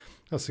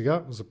А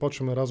сега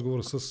започваме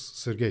разговора с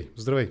Сергей.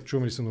 Здравей,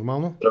 чуваме ли се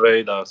нормално?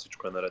 Здравей, да,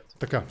 всичко е наред.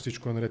 Така,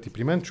 всичко е наред и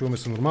при мен, чуваме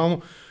се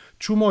нормално.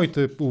 Чу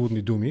моите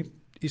уводни думи.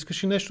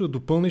 Искаш ли нещо да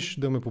допълниш,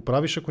 да ме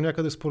поправиш, ако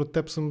някъде според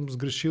теб съм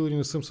сгрешил или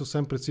не съм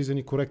съвсем прецизен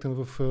и коректен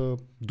в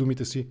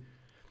думите си?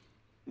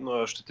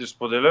 Но ще ти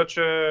споделя,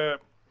 че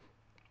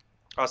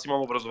аз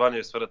имам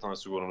образование в сферата на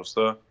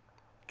сигурността.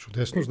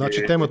 Чудесно,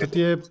 значи темата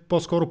ти е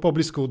по-скоро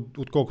по-близка,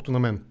 отколкото на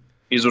мен.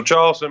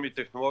 Изучавал съм и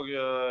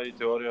технология и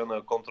теория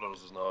на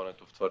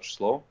контраразузнаването в това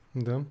число.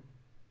 Да.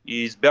 И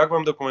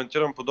избягвам да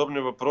коментирам подобни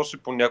въпроси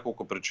по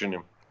няколко причини.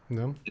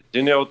 Да.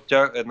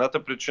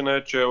 Едната причина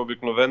е, че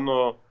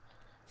обикновено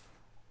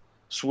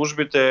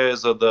службите,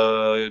 за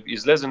да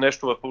излезе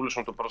нещо в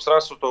публичното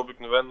пространство, то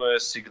обикновено е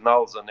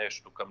сигнал за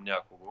нещо към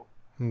някого.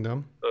 Да.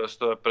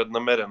 Тоест е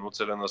преднамерено,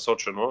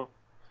 целенасочено.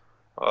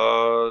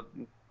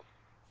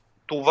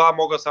 Това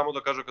мога само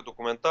да кажа като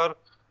коментар.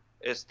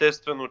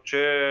 Естествено,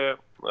 че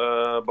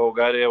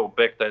България е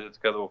обект,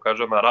 така да го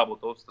кажа, на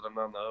работа от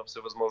страна на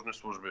всевъзможни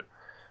служби.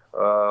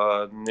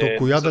 То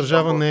коя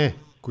държава не е?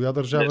 Коя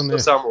държава не е?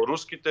 Само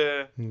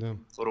руските, да.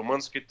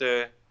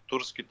 Румънските,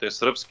 турските,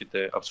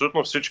 сръбските,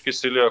 абсолютно всички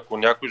сили, ако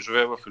някой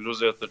живее в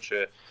илюзията,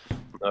 че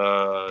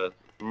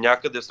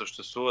някъде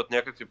съществуват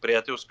някакви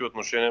приятелски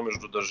отношения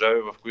между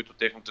държави, в които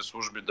техните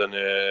служби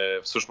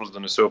да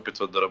не се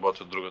опитват да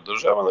работят в друга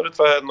държава. Нали?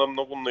 Това е едно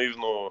много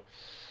наивно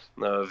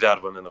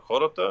вярване на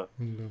хората.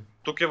 Да.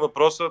 Тук е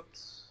въпросът,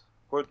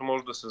 който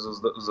може да се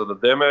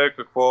зададем, е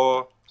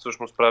какво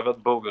всъщност правят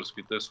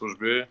българските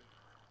служби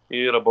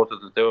и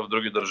работят ли те в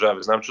други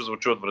държави. Знам, че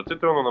звучи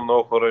отвратително, на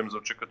много хора им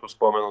звучи като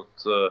спомен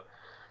от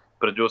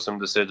преди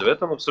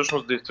 89-та, но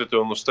всъщност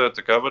действителността е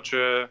такава,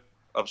 че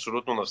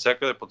абсолютно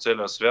навсякъде по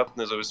целия свят,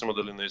 независимо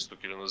дали на изток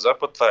или на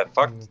запад, това е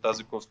факт,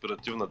 тази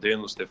конспиративна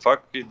дейност е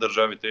факт и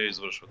държавите я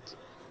извършват.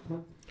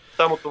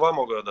 Само това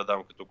мога да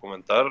дам като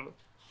коментар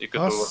и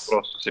като въпрос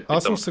се питам.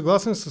 Аз съм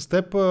съгласен с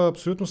теб,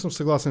 абсолютно съм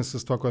съгласен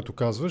с това, което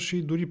казваш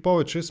и дори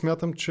повече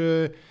смятам,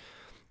 че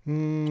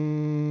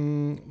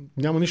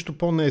няма нищо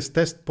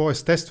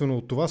по-естествено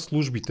от това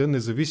службите,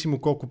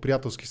 независимо колко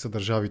приятелски са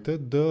държавите,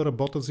 да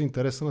работят за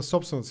интереса на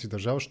собствената си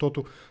държава,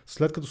 защото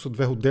след като са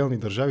две отделни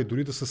държави,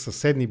 дори да са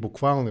съседни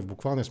в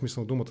буквалния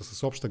смисъл на думата,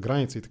 с обща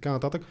граница и така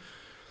нататък,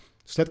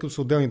 след като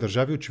са отделни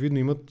държави, очевидно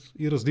имат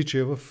и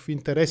различия в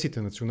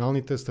интересите,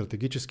 националните,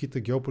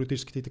 стратегическите,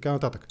 геополитическите и така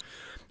нататък.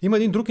 Има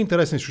един друг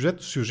интересен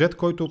сюжет,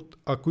 който,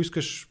 ако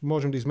искаш,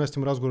 можем да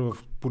изместим разговора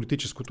в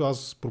политическото.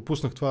 Аз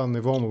пропуснах това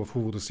неволно в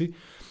увода си.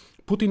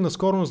 Путин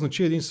наскоро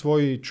назначи един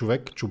свой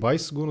човек,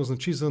 Чубайс, го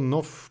назначи за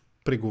нов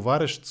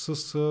преговарящ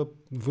с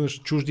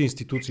чужди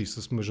институции,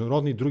 с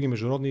международни и други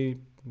международни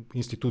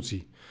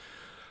институции.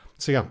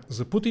 Сега,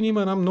 за Путин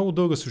има една много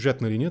дълга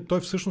сюжетна линия. Той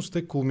всъщност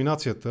е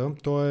кулминацията,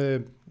 той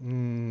е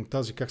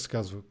тази, как се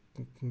казва,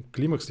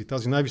 климакс ли,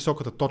 тази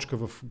най-високата точка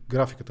в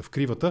графиката, в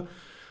кривата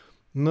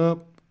на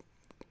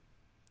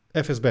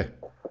ФСБ.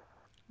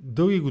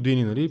 Дълги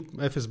години, нали,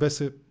 ФСБ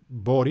се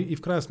бори и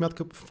в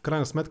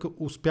крайна сметка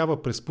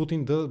успява през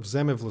Путин да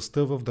вземе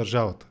властта в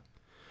държавата.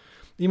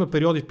 Има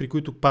периоди, при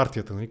които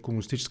партията, нали,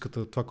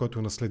 комунистическата, това, което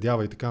я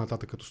наследява и така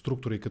нататък, като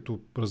структура и като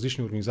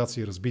различни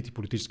организации, разбити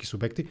политически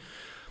субекти,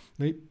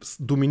 нали,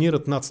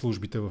 доминират над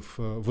службите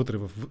вътре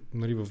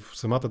в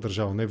самата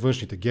държава, не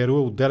външните. ГРУ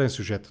е отделен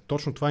сюжет.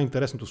 Точно това е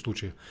интересното в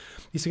случая.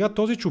 И сега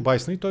този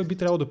Чубайс, нали, той би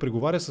трябвало да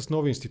преговаря с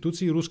нови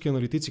институции. Руски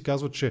аналитици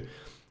казват, че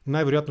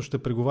най-вероятно ще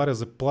преговаря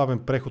за плавен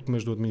преход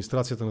между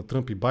администрацията на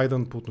Тръмп и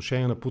Байден по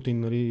отношение на Путин,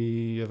 нали,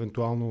 и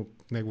евентуално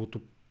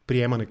неговото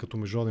приемане като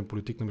международен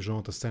политик на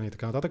международната сцена и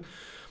така нататък.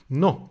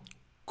 Но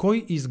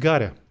кой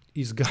изгаря?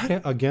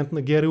 Изгаря агент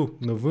на ГРУ,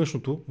 на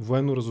външното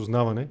военно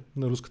разузнаване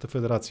на Руската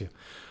федерация.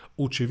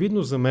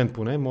 Очевидно за мен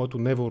поне, моето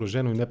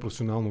невъоръжено и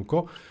непрофесионално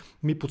око,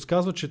 ми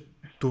подсказва, че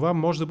това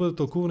може да бъде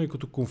тълкувано и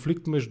като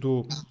конфликт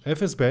между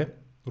ФСБ,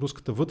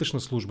 Руската вътрешна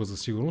служба за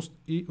сигурност,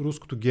 и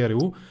руското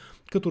ГРУ,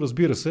 като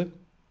разбира се,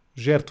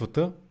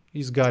 жертвата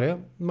изгаря,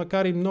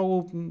 макар и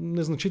много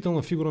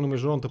незначителна фигура на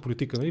международната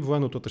политика, нали,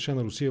 военното аташе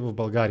на Русия в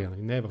България.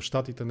 Нали, не е в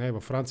Щатите, не е в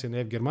Франция, не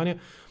е в Германия,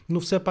 но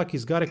все пак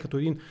изгаря като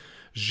един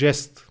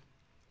жест.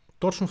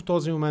 Точно в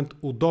този момент,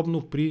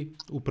 удобно при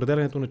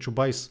определенето на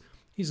Чубайс,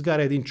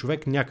 изгаря един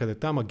човек някъде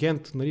там,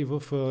 агент, нали,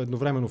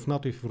 едновременно в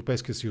НАТО и в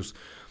Европейския съюз.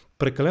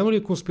 Прекалено ли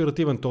е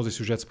конспиративен този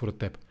сюжет според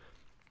теб?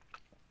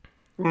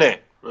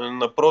 Не.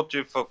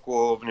 Напротив,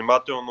 ако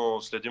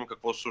внимателно следим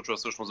какво се случва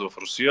всъщност в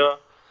Русия,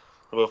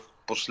 в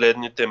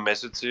последните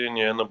месеци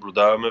ние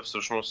наблюдаваме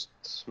всъщност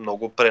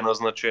много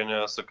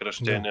преназначения,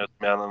 съкращения,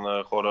 смяна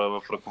на хора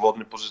в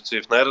ръководни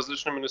позиции в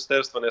най-различни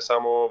министерства, не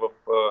само в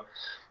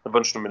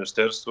външно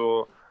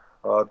министерство.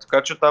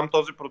 Така че там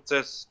този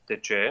процес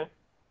тече.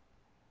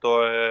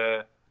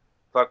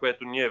 Това,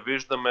 което ние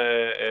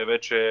виждаме, е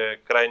вече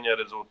крайният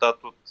резултат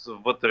от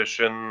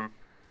вътрешен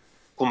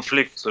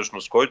конфликт,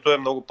 всъщност, който е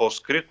много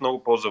по-скрит,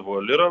 много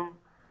по-завуалиран,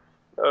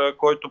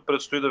 който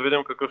предстои да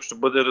видим какъв ще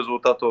бъде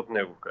резултата от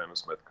него, в крайна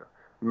сметка.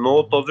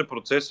 Но този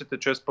процес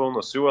тече с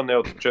пълна сила, не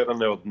от вчера,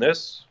 не от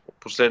днес.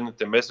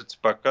 Последните месеци,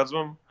 пак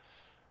казвам,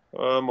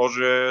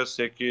 може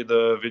всеки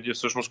да види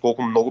всъщност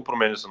колко много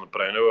промени са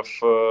направени в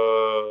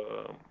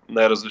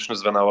най-различни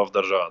звена в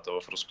държавата,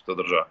 в руската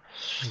държава.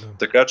 Да.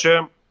 Така че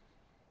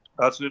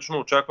аз лично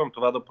очаквам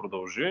това да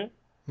продължи.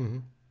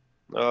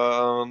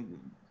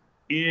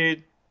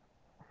 И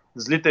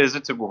злите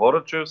езици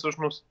говорят, че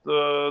всъщност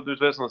до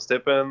известна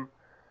степен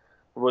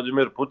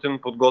Владимир Путин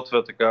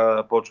подготвя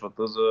така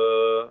почвата за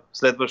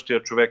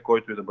следващия човек,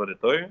 който и да бъде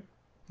той.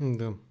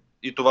 Да.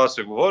 И това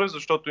се говори,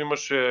 защото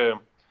имаше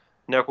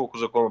няколко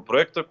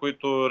законопроекта,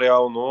 които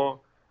реално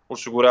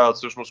осигуряват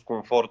всъщност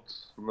комфорт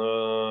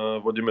на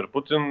Владимир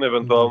Путин,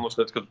 евентуално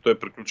след като той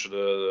приключи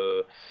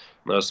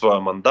на своя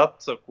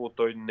мандат, ако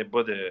той не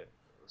бъде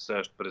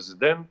следващ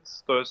президент,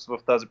 т.е. в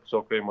тази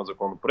посока има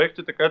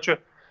законопроекти, така че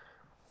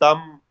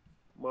там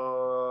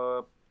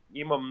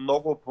има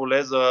много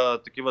поле за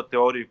такива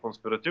теории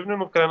конспиративни,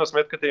 но в крайна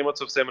сметка те имат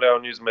съвсем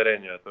реални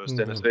измерения. Т.е.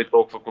 те не са и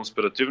толкова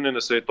конспиративни,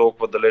 не са и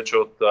толкова далече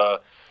от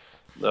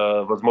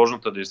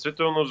възможната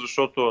действителност,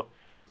 защото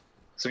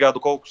сега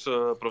доколко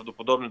са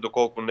правдоподобни,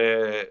 доколко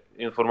не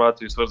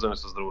информации свързани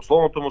с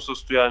здравословното му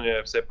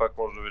състояние, все пак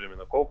може да видим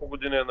на колко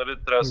години, нали?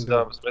 Трябва да си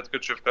даваме сметка,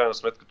 че в крайна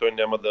сметка той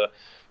няма да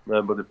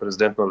бъде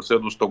президент на Русия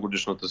до 100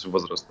 годишната си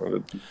възраст.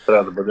 Нали?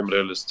 Трябва да бъдем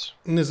реалисти.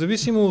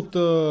 Независимо от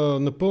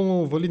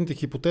напълно валидните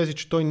хипотези,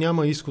 че той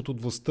няма изход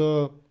от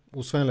властта,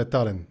 освен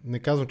летален. Не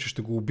казвам, че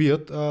ще го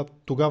убият, а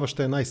тогава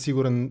ще е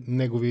най-сигурен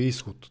неговия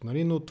изход.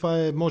 Нали? Но това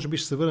е, може би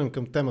ще се върнем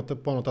към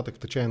темата по-нататък в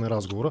течение на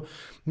разговора.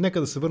 Нека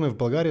да се върнем в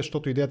България,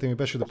 защото идеята ми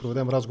беше да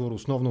проведем разговор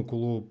основно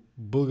около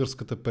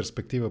българската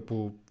перспектива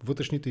по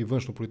вътрешните и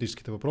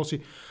външно-политическите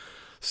въпроси.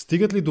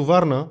 Стигат ли до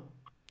Варна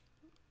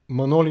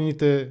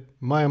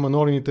Майя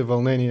Манолините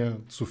вълнения,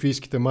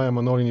 софийските Майя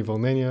Манолини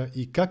вълнения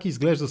и как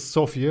изглежда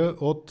София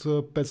от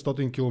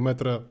 500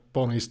 км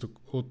по-на изток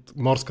от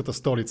морската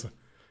столица?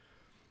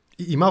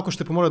 И малко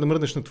ще помоля да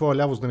мръднеш на твоя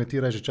ляво, за да не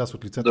ти реже част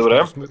от лицето,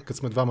 като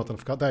сме двамата на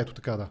вкат. Да, ето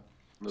така, да.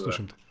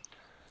 Слушам те.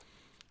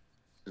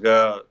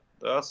 Сега,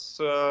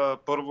 аз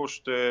първо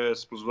ще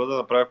се позволя да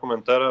направя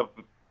коментара.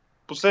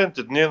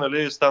 Последните дни,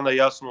 нали, стана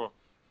ясно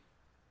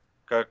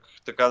как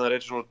така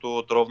нареченото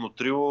отровно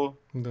трио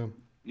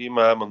и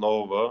Майя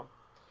Манолова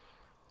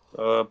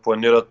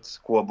планират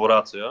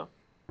колаборация.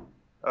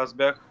 Аз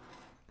бях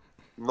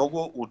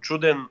много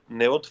учуден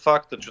не от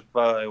факта, че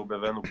това е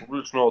обявено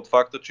публично, а от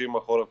факта, че има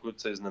хора,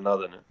 които са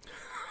изненадани.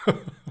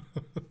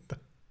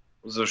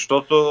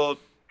 Защото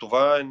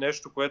това е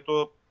нещо,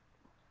 което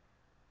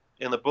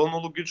е напълно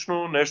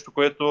логично, нещо,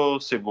 което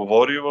се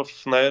говори в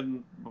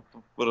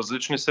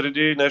най-различни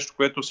среди, нещо,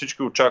 което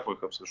всички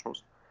очакваха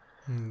всъщност.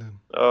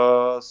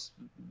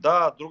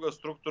 Друга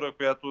структура,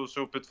 която се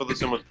опитва да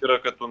се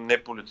маскира като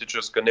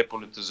неполитическа,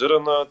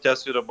 неполитизирана, тя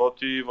си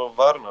работи и във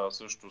Варна,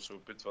 също се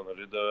опитва,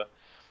 нали, да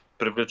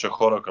привлича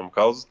хора към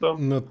каузата.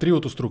 На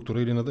триото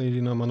структура или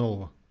на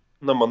Манолова?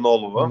 На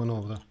Манолова. На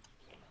Манолова, да.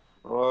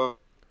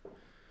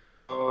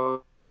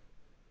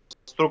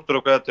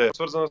 Структура, която е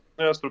свързана с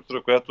нея,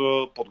 структура,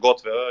 която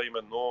подготвя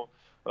именно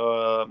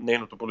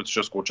нейното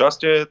политическо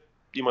участие.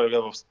 Има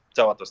я в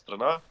цялата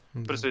страна.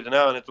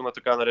 Присъединяването на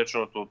така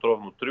нареченото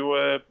отровно трио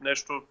е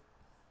нещо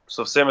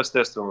съвсем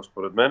естествено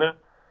според мене.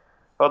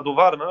 А до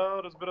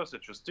Варна, разбира се,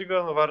 че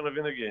стига. На Варна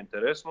винаги е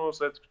интересно,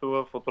 след като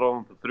в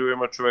отровното трио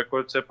има човек,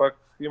 който все пак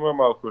има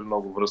малко или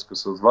много връзка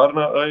с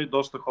Варна, а и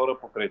доста хора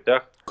покрай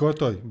тях. Кой е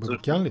той?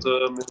 Бабикян ли?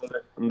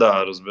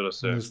 Да, разбира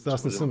се.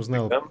 Аз не съм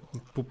знал.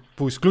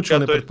 По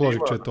изключване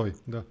предположих, че е той.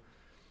 Да.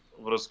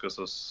 Връзка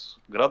с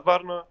град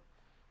Варна.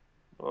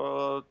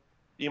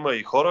 Има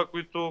и хора,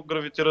 които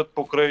гравитират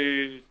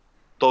покрай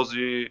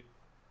този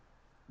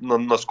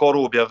наскоро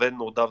обявен,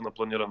 но отдавна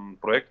планиран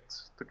проект.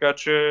 Така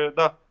че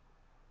да,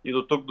 и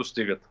до тук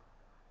достигат.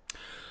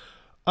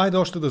 Айде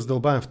още да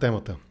задълбаем в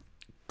темата.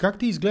 Как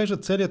ти изглежда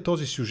целият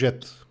този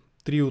сюжет?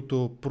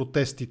 Триото,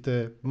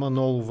 протестите,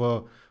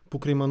 Манолова,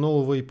 покрай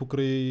Манолова и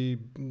покрай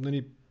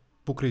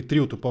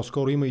триото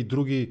по-скоро има и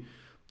други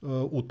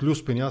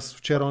отлюспени. Аз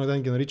вчера онен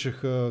ден ги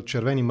наричах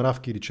червени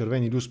мравки или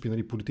червени люспи,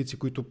 нали, политици,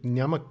 които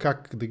няма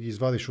как да ги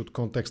извадиш от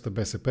контекста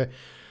БСП.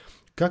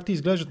 Как ти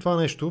изглежда това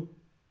нещо?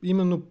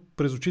 Именно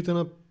през очите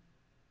на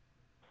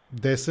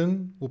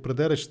десен,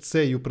 определящ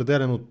се и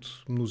определен от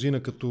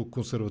мнозина като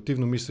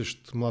консервативно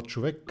мислещ млад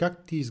човек.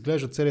 Как ти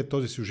изглежда целият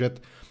този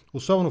сюжет?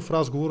 Особено в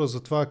разговора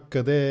за това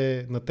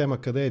на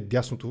тема къде е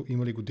дясното,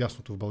 има ли го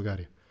дясното в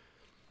България?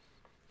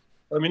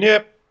 Ами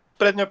ние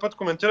предния път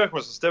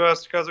коментирахме с теб,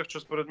 аз ти казах, че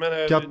според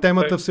мен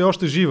темата все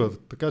още жива,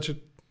 така че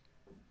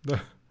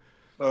да.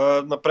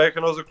 Направих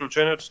едно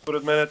заключение, че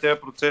според мен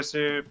тези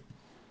процеси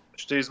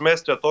ще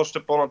изместят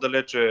още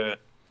по-надалече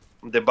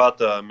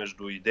дебата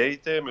между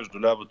идеите,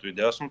 между лявото и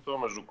дясното,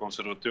 между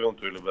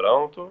консервативното и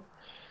либералното.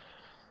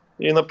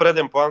 И на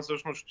преден план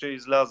всъщност ще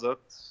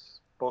излязат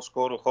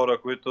по-скоро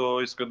хора, които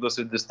искат да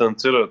се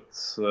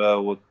дистанцират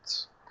от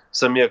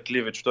самия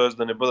кливич, т.е.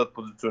 да не бъдат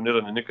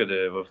позиционирани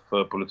никъде в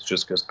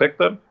политическия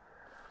спектър.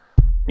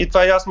 И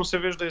това ясно се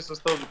вижда и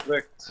с този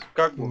проект.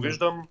 Как го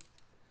виждам?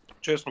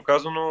 Честно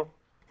казано,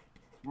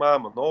 Майя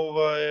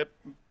Манолова е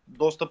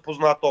доста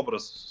познат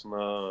образ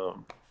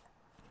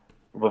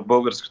в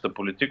българската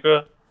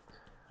политика.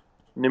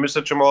 Не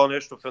мисля, че мога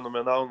нещо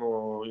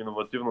феноменално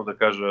иновативно да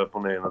кажа по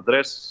нейен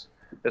адрес.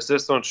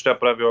 Естествено, че тя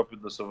прави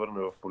опит да се върне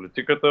в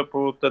политиката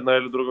под една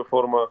или друга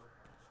форма.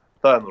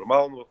 Това е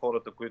нормално.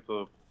 Хората,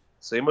 които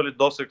са имали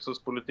досег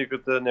с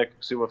политиката,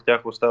 някакси в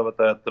тях остава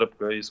тая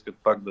тръпка и искат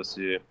пак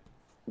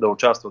да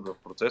участват в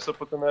процеса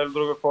под една или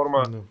друга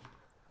форма.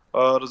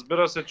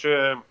 Разбира се,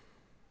 че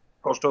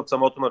още от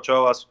самото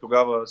начало аз и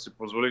тогава си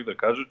позволих да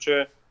кажа,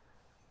 че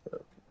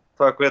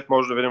това, което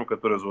може да видим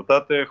като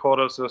резултат, е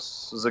хора с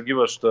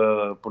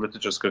загиваща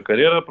политическа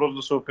кариера, просто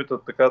да се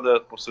опитат така да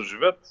я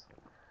посъживят.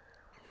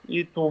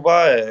 И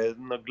това е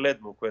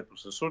нагледно, което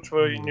се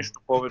случва и нищо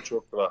повече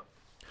от това.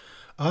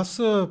 Аз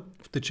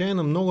в течение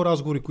на много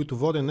разговори, които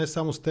водя не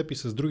само с теб и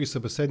с други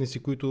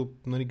събеседници, които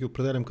ги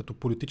определям като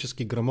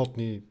политически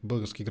грамотни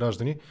български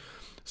граждани,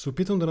 се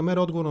опитам да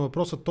намеря отговор на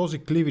въпроса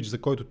този кливич,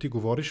 за който ти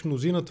говориш.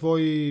 Мнозина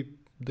твои,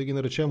 да ги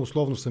наречем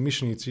условно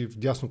самишленици в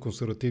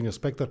дясно-консервативния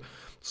спектър,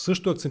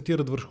 също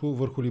акцентират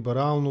върху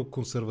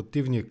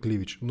либерално-консервативния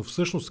кливич. Но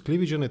всъщност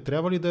кливича не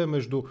трябва ли да е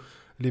между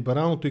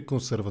либералното и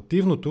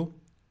консервативното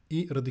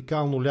и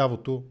радикално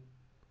лявото,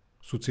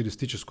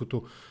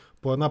 социалистическото,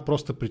 по една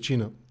проста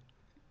причина.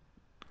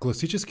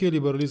 Класическият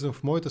либерализъм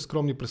в моите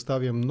скромни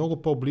представи е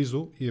много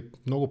по-близо и е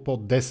много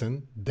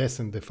по-десен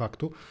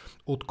де-факто,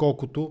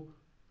 отколкото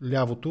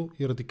лявото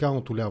и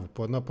радикалното ляво.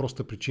 По една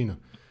проста причина.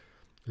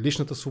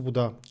 Личната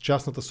свобода,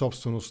 частната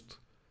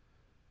собственост,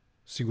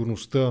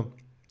 сигурността,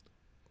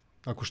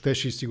 ако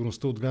щеше и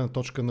сигурността от гледна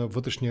точка на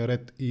вътрешния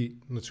ред и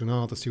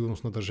националната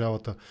сигурност на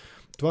държавата.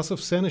 Това са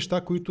все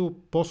неща, които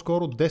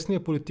по-скоро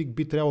десният политик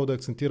би трябвало да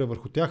акцентира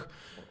върху тях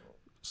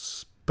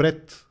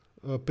пред,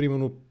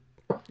 примерно,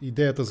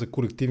 идеята за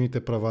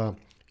колективните права,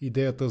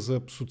 идеята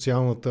за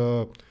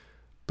социалната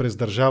през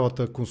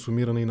държавата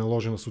консумирана и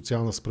наложена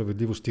социална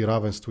справедливост и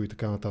равенство и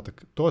така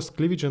нататък. Тоест,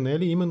 кливиджа не е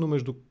ли именно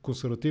между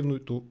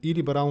консервативното и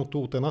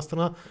либералното от една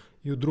страна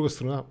и от друга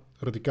страна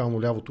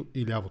радикално лявото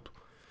и лявото?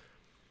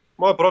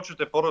 Моят прочит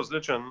е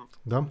по-различен.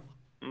 Да.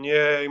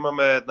 Ние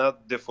имаме една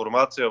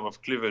деформация в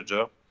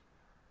кливиджа,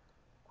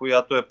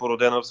 която е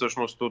породена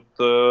всъщност от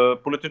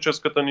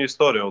политическата ни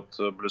история от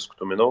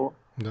близкото минало.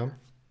 Да.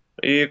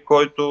 И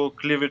който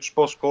кливидж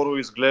по-скоро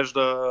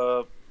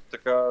изглежда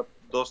така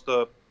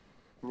доста,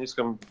 не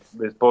искам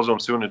да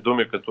използвам силни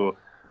думи, като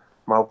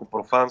малко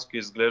профански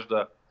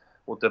изглежда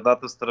от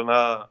едната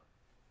страна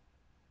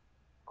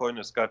кой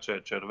не скача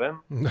е червен,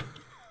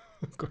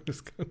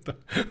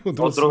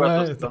 от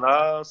другата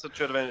страна са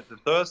червените.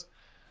 Тоест,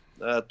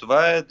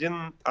 това е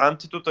един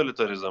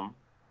антитоталитаризъм,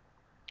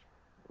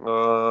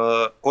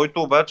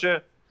 който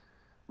обаче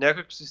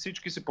някак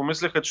всички си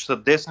помислеха, че са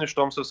десни,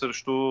 щом са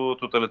срещу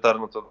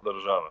тоталитарната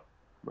държава.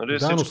 Нали?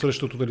 Да, но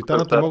срещу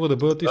тоталитарната могат да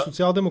бъдат и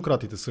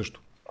социал-демократите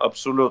също.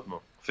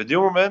 Абсолютно. В един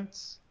момент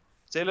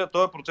целият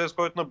този процес,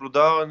 който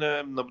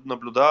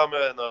наблюдаваме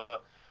на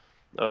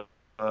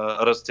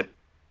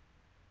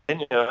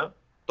разцепления,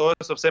 той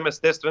е съвсем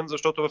естествен,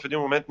 защото в един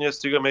момент ние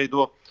стигаме и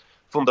до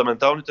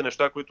фундаменталните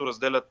неща, които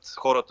разделят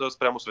хората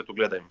спрямо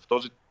светогледа им.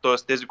 Т.е.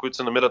 тези, които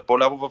се намират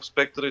по-ляво в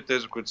спектъра и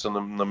тези, които се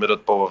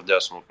намират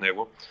по-вдясно от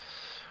него.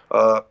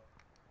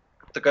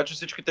 Така че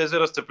всички тези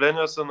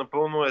разцепления са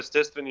напълно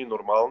естествени и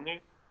нормални.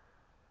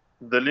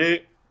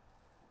 Дали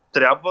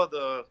трябва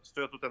да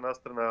стоят от една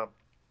страна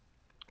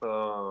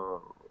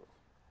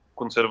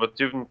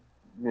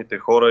консервативните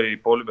хора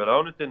и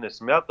по-либералните, не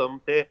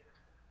смятам.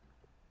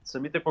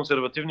 Самите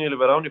консервативни и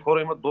либерални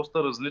хора имат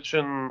доста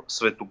различен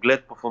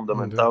светоглед по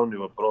фундаментални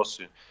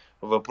въпроси.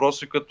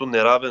 Въпроси като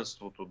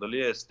неравенството,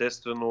 дали е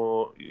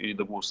естествено и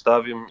да го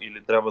оставим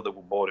или трябва да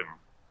го борим.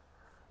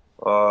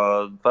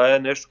 Това е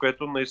нещо,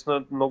 което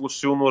наистина много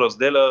силно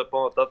разделя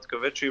по-нататък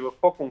вече и в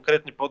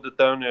по-конкретни,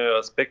 по-детайлни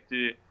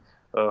аспекти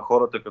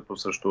хората като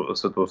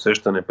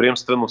светоусещане,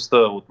 приемствеността,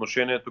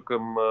 отношението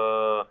към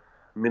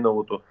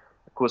миналото.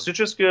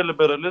 Класическият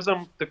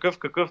либерализъм, такъв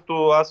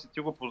какъвто аз и ти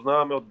го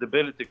познаваме от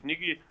дебелите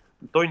книги,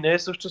 той не е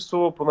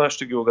съществувал по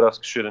нашите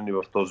географски ширини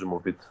в този му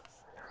вид.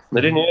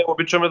 Нали, ние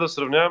обичаме да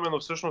сравняваме, но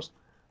всъщност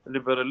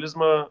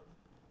либерализма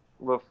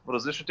в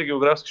различните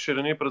географски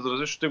ширини през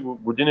различните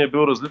години е бил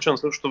различен,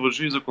 също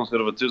важи и за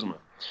консерватизма.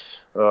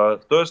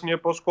 Тоест ние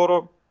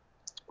по-скоро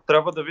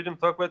трябва да видим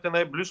това, което е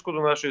най-близко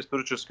до нашия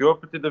исторически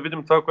опит и да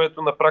видим това,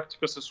 което на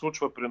практика се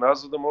случва при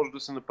нас, за да може да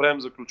си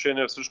направим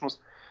заключение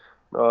всъщност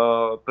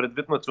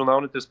предвид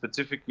националните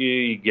специфики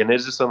и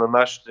генезиса на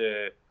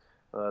нашите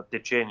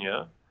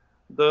течения,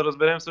 да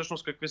разберем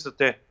всъщност какви са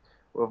те.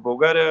 В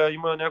България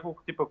има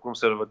няколко типа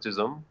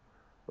консерватизъм,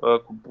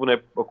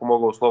 поне ако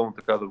мога условно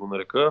така да го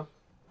нарека,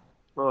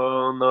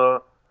 на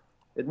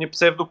едни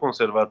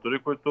псевдоконсерватори,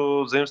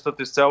 които заимстват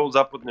изцяло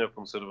западния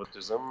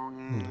консерватизъм,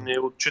 не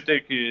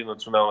отчитайки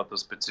националната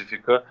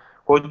специфика,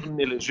 който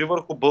не лежи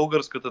върху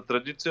българската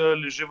традиция,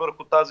 лежи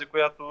върху тази,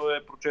 която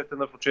е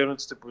прочетена в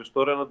учебниците по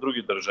история на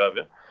други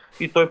държави.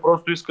 И той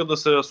просто иска да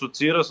се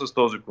асоциира с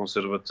този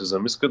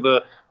консерватизъм, иска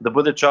да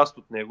бъде част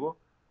от него,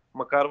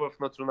 макар в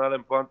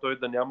национален план той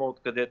да няма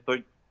откъде.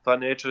 Той Това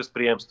не е чрез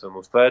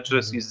приемственост, това е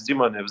чрез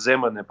иззимане,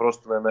 вземане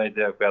просто на една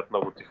идея, която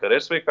много ти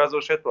харесва и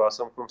казваш, ето, аз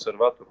съм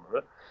консерватор.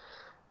 Не?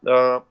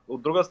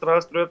 От друга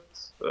страна стоят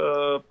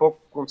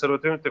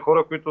по-консервативните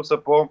хора, които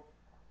са по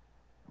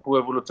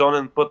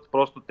еволюционен път,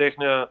 просто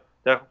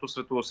тяхното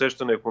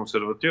светоусещане е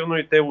консервативно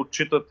и те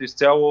отчитат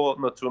изцяло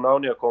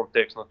националния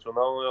контекст,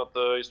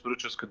 националната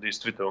историческа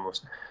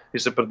действителност и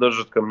се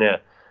придържат към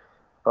нея.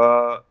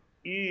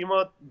 И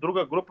има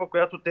друга група,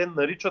 която те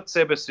наричат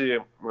себе си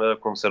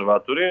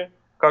консерватори,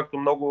 както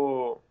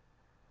много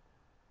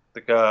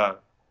така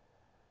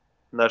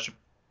наши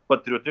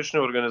патриотични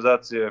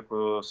организации,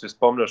 ако си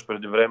спомняш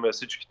преди време,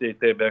 всичките и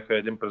те бяха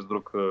един през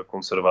друг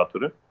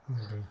консерватори.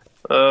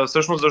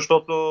 Всъщност,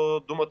 защото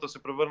думата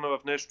се превърна в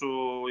нещо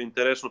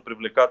интересно,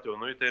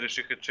 привлекателно и те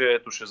решиха, че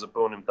ето ще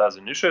запълним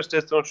тази ниша.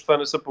 Естествено, че това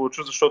не се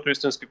получи, защото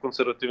истински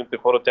консервативните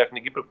хора тях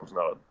не ги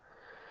препознават.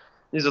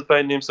 И затова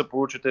и не им се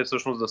получи те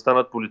всъщност да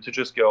станат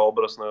политическия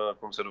образ на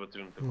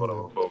консервативните хора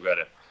в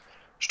България.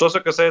 Що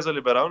се касае за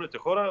либералните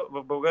хора,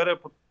 в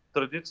България по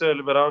традиция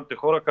либералните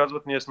хора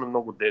казват, ние сме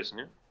много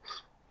десни.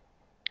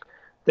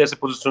 Те се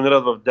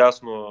позиционират в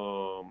дясно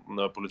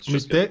на политическия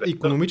спектър. Те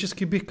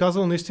икономически бих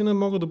казал, наистина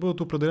могат да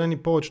бъдат определени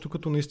повечето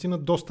като наистина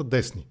доста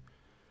десни.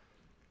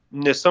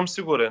 Не съм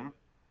сигурен,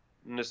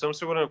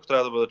 ако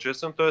трябва да бъда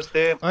честен. Тоест,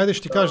 Айде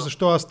ще ти кажа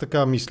защо аз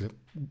така мисля.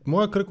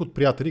 Моя кръг от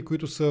приятели,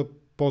 които са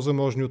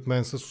по-заможни от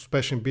мен, с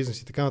успешен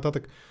бизнес и така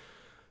нататък,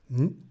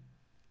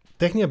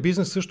 техният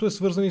бизнес също е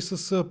свързан и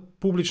с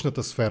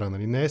публичната сфера.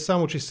 Нали? Не е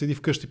само, че седи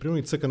вкъщи, примерно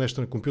и цъка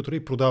нещо на компютъра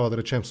и продава, да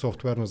речем,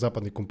 софтуер на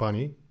западни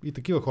компании. И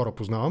такива хора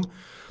познавам.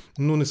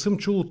 Но не съм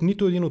чул от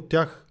нито един от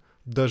тях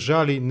да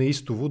жали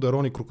неистово, да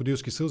рони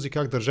крокодилски сълзи,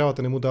 как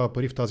държавата не му дава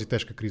пари в тази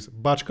тежка криза.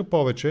 Бачка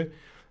повече,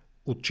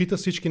 отчита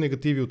всички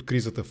негативи от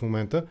кризата в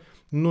момента,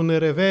 но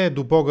не ревее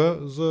до Бога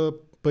за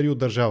пари от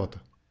държавата.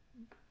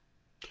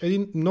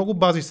 Един много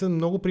базисен,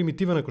 много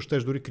примитивен, ако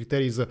щеш, дори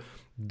критерий за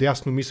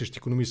дясно мислещ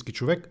икономически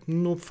човек,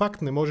 но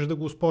факт, не можеш да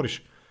го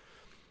оспориш.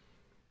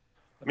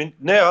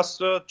 Не, аз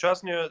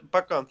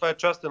пак казвам, това е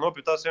частен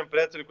опит. Аз имам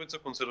приятели, които са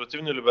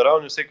консервативни и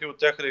либерални, всеки от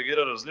тях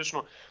реагира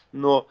различно,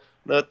 но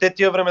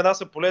тия времена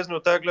са полезни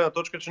от тази гледна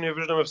точка, че ние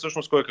виждаме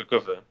всъщност кой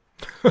какъв е.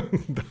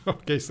 Да,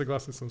 окей,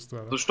 съгласен съм с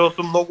това. Да.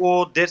 Защото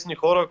много десни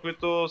хора,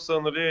 които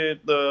са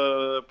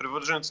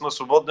привърженици на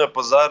свободния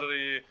пазар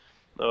и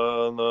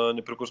на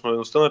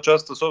неприкосновеността на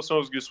частната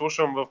собственост, ги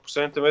слушам в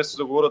последните месеци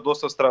да говорят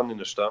доста странни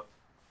неща.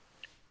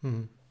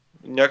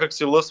 Някак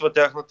си лъсва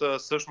тяхната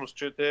същност,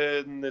 че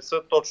те не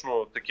са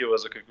точно такива,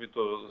 за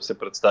каквито се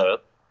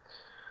представят.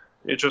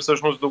 И че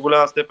всъщност до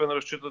голяма степен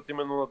разчитат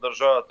именно на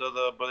държавата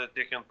да бъде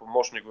техен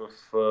помощник в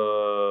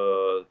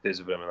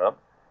тези времена.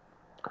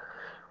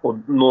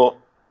 Но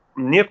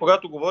ние,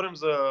 когато говорим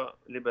за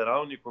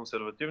либерални и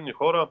консервативни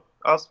хора,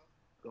 аз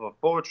в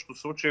повечето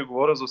случаи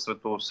говоря за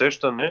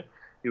светоусещане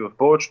и в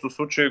повечето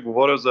случаи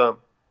говоря за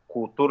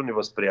културни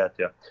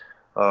възприятия.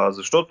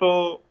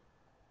 Защото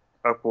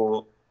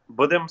ако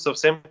бъдем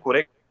съвсем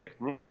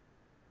коректни,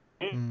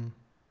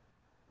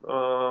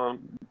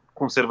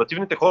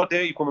 консервативните хора, те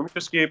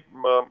икономически,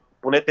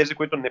 поне тези,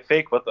 които не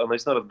фейкват, а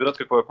наистина разбират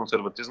какво е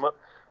консерватизма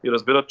и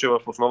разбират, че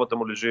в основата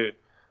му лежи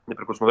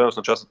неприкосновеност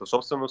на частната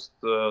собственост,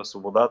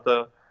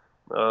 свободата.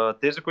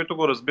 Тези, които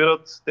го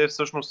разбират, те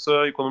всъщност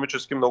са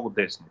икономически много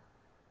десни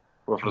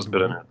в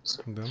разбирането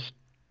си. Да.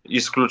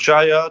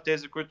 Изключая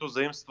тези, които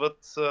заимстват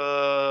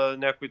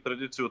някои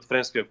традиции от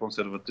френския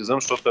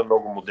консерватизъм, защото е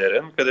много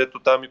модерен, където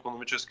там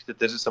икономическите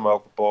тези са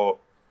малко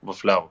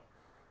по-вляво.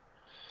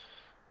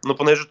 Но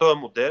понеже той е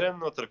модерен,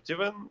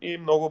 атрактивен и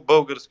много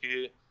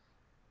български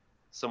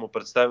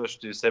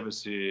самопредставящи себе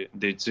си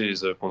дейци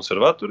за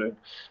консерватори,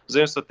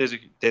 заимстват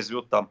тези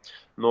от там.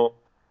 Но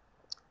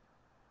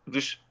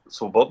виж,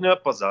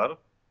 свободният пазар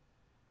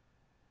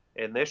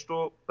е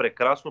нещо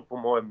прекрасно, по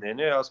мое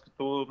мнение. Аз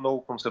като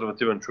много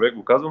консервативен човек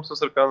го казвам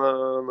с ръка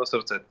на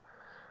сърцето.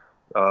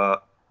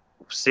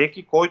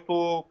 Всеки,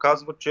 който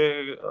казва,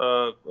 че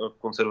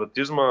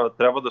консерватизма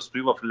трябва да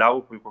стои в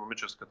ляво по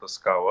икономическата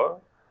скала,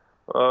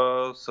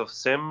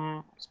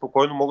 съвсем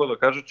спокойно мога да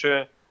кажа,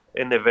 че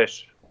е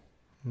невеж.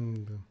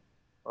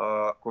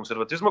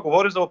 Консерватизма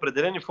говори за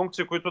определени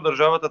функции, които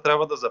държавата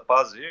трябва да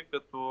запази,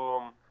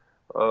 като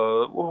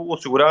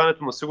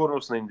осигуряването на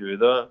сигурност на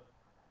индивида.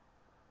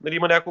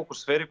 Има няколко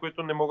сфери,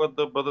 които не могат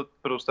да бъдат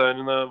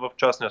предоставени в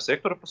частния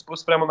сектор,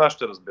 спрямо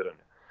нашите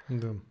разбирания.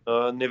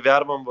 Да. Не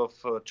вярвам в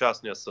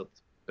частния съд,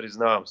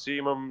 признавам си,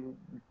 имам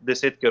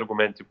десетки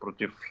аргументи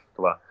против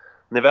това.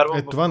 Не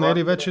вярвам това не е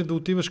ли вече да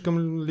отиваш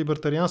към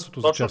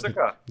либертарианството за частни?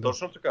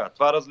 Точно така.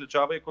 Това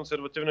различава и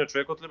консервативния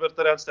човек от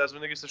либертарианците. Аз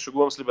винаги се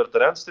шегувам с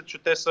либертарианците, че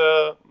те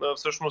са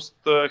всъщност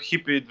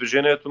хипи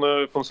движението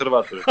на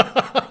консерваторите.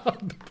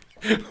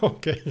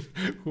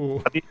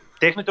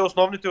 Техните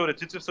основни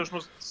теоретици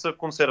всъщност са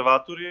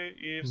консерватори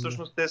и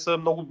всъщност те са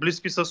много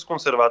близки с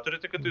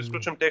консерваторите, като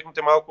изключим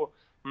техните малко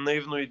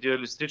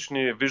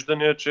наивно-идеалистични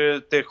виждания,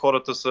 че те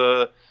хората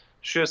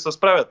ще се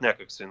справят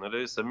някакси,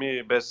 нали,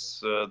 сами,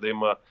 без да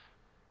има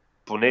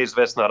поне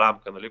известна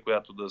рамка, нали,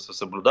 която да се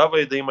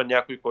съблюдава и да има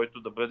някой,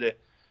 който да бъде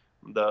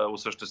да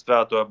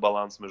осъществява този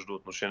баланс между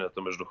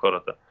отношенията между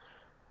хората.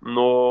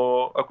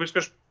 Но ако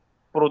искаш,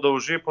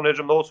 продължи,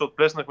 понеже много се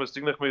отплеснахме,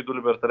 стигнахме и до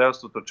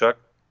либертарианството чак.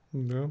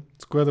 Да.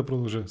 С кое да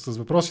продължа? С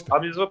въпросите?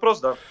 Ами с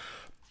въпрос, да.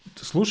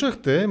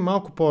 Слушахте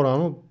малко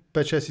по-рано,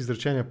 5-6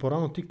 изречения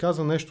по-рано, ти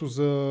каза нещо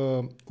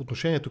за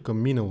отношението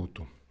към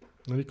миналото.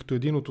 Нали, като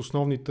един от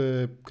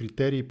основните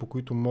критерии, по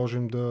които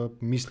можем да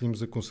мислим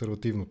за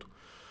консервативното.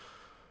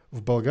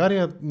 В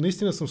България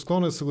наистина съм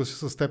склонен да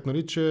съглася с теб,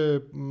 нали,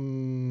 че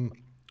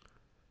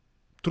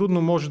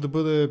трудно може да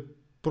бъде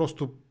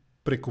просто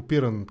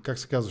прекопиран, как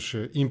се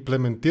казваше,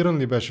 имплементиран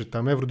ли беше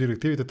там,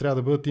 евродирективите трябва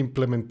да бъдат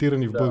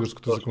имплементирани в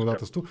българското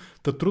законодателство.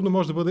 Та трудно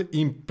може да бъде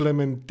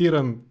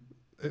имплементиран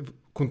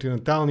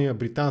континенталния,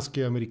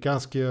 британския,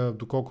 американския,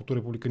 доколкото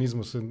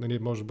републиканизма нали,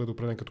 може да бъде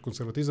определен като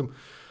консерватизъм,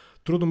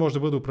 трудно може да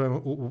бъде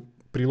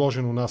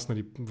приложен у нас,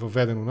 нали,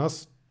 въведен у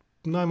нас.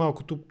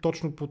 Най-малкото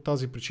точно по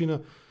тази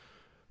причина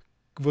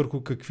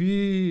върху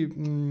какви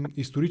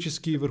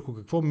исторически, върху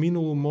какво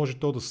минало може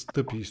то да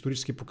стъпи,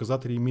 исторически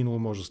показатели и минало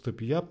може да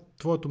стъпи.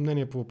 Твоето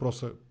мнение по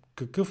въпроса,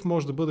 какъв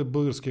може да бъде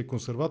българският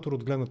консерватор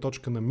от гледна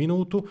точка на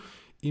миналото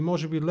и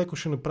може би леко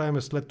ще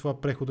направим след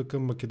това прехода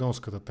към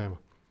македонската тема.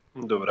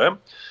 Добре.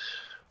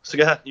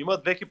 Сега, има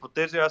две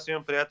хипотези. Аз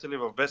имам приятели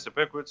в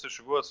БСП, които се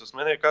шегуват с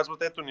мен и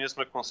казват, ето, ние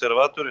сме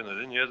консерватори,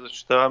 нали? Ние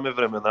защитаваме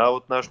времена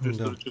от нашето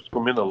историческо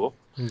минало.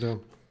 Да.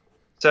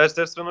 Сега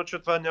естествено, че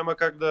това няма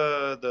как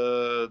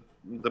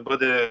да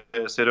бъде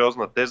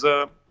сериозна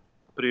теза,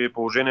 при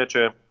положение,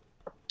 че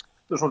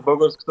всъщност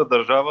българската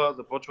държава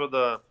започва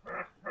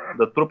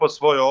да трупа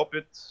своя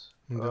опит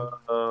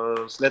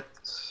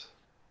след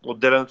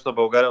отделянето на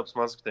България от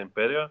Османската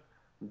империя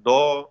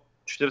до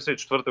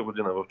 1944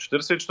 година. В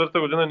 1944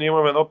 година ние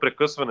имаме едно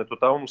прекъсване,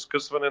 тотално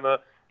скъсване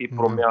и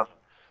промяна.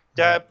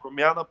 Тя е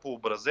промяна по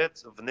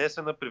образец,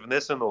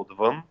 привнесена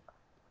отвън,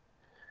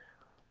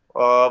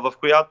 в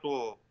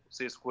която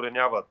се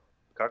изкореняват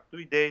както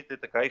идеите,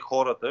 така и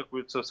хората,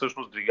 които са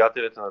всъщност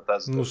двигателите на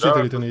тази държава.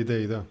 Носителите на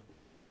идеи, да.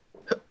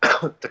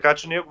 Така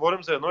че ние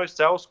говорим за едно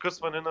изцяло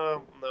скъсване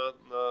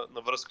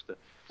на връзките.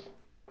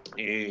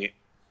 И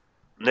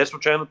не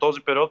случайно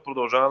този период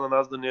продължава на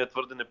нас да ни е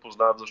твърде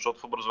непознат, защото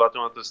в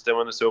образователната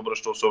система не се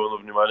обръща особено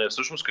внимание.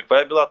 Всъщност каква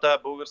е била тая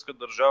българска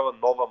държава,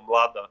 нова,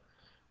 млада,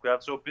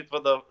 която се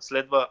опитва да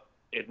следва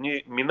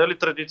едни минали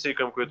традиции,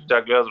 към които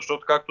тя гледа,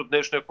 защото както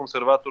днешният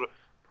консерватор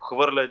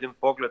хвърля един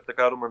поглед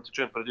така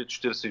романтичен преди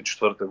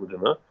 1944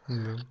 година.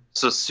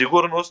 Със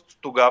сигурност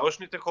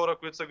тогавашните хора,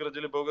 които са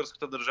градили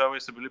българската държава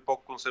и са били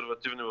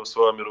по-консервативни в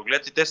своя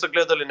мироглед, и те са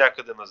гледали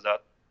някъде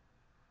назад.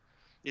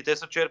 И те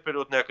са черпили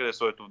от някъде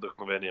своето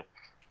вдъхновение.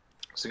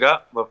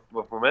 Сега,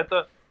 в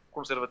момента,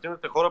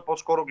 консервативните хора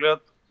по-скоро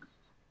гледат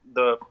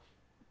да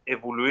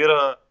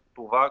еволюира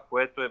това,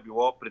 което е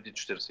било преди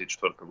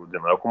 1944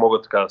 година, ако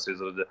мога така да се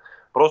изразя.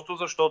 Просто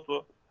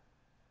защото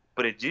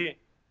преди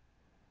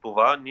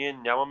това ние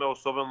нямаме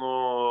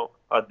особено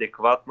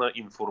адекватна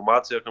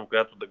информация, към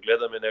която да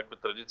гледаме някаква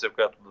традиция,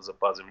 която да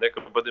запазим.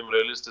 Нека бъдем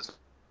реалисти с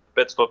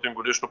 500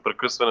 годишно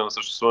прекъсване на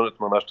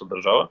съществуването на нашата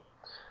държава.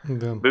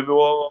 Да. Би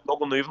било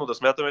много наивно да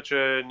смятаме,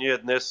 че ние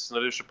днес,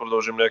 нали, ще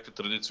продължим някакви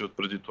традиции от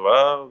преди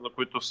това, на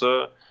които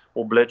са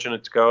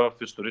облечени така в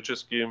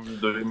исторически,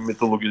 дори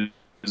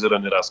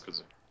митологизирани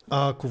разкази.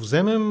 А ако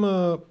вземем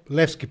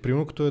Левски,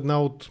 примерно, като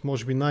една от,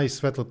 може би,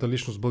 най-светлата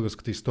личност в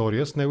българската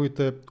история, с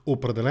неговите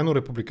определено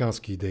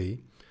републикански идеи,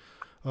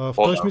 в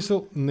този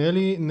смисъл, не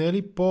е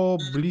ли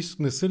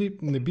по-близко,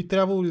 не би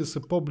трябвало ли да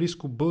са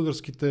по-близко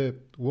българските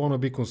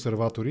wannabe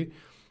консерватори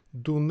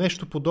до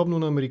нещо подобно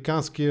на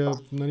американския,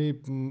 нали,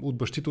 от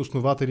бащите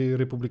основатели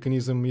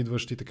републиканизъм,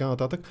 идващи и така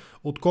нататък,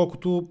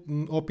 отколкото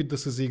опит да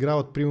се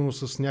заиграват примерно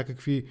с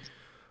някакви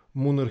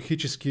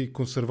монархически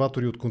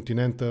консерватори от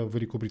континента,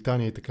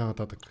 Великобритания и така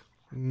нататък.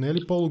 Не е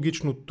ли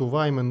по-логично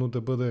това именно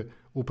да бъде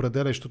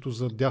определящото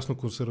за дясно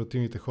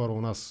консервативните хора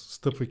у нас,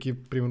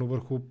 стъпвайки примерно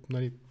върху,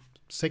 нали,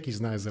 всеки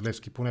знае за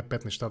Левски, поне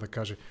 5 неща да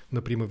каже,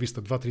 например,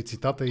 виста 2-3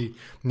 цитата и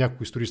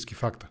няколко исторически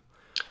факта.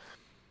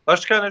 Аз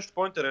ще кажа нещо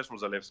по-интересно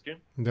за Левски.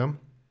 Да.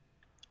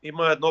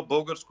 Има едно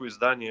българско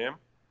издание,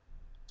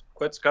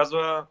 което се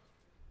казва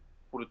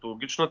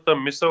Политологичната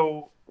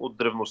мисъл от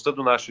древността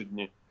до наши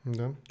дни.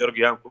 Да.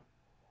 Георги Янков.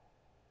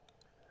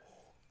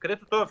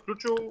 Където той е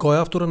включил... Кой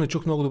е автора? Не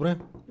чух много добре.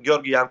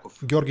 Георги Янков.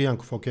 Георги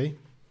Янков, окей.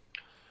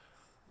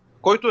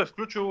 Който е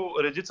включил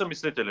редица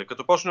мислители.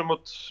 Като почнем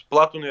от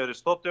Платон и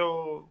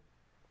Аристотел,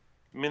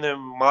 минем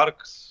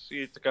Маркс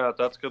и така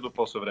нататък до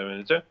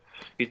по-съвременните.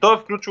 И той е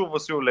включил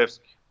Васил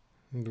Левски.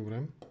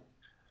 Добре.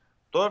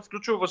 Той е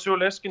включил Васил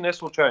Левски не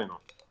случайно.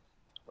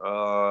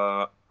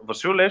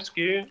 Васил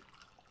Левски,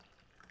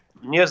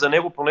 ние за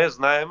него поне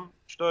знаем,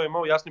 че той е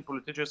имал ясни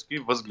политически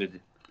възгледи.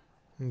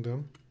 Да.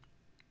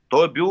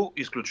 Той е бил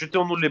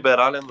изключително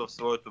либерален в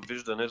своето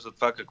виждане за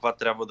това каква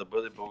трябва да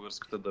бъде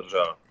българската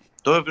държава.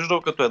 Той е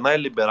виждал като една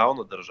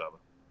либерална държава.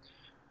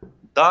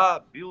 Да,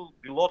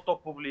 било то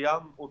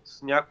повлиян от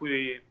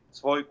някои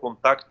свои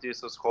контакти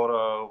с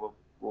хора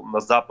на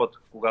Запад,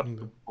 когато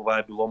това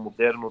е било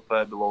модерно,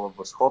 това е било във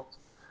възход.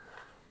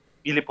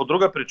 или по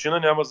друга причина,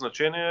 няма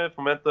значение, в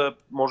момента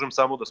можем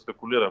само да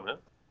спекулираме.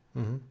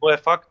 Но е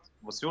факт,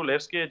 Васил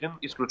Левски е един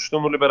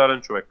изключително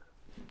либерален човек.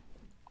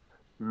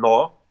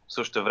 Но,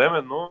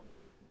 същевременно,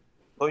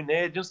 той не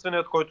е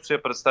единственият, който си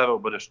е представил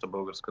бъдещата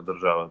българска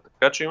държава.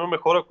 Така че имаме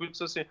хора, които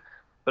са си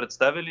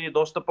представили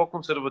доста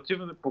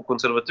по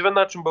консервативен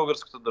начин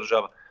българската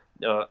държава.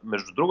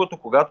 Между другото,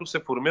 когато се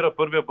формира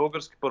първия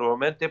български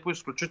парламент, те по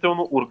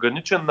изключително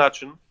органичен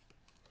начин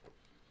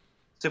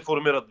се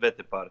формират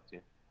двете партии.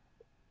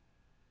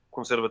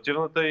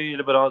 Консервативната и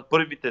либералната,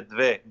 първите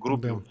две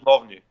групи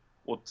основни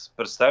от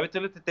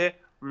представителите, те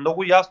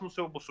много ясно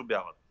се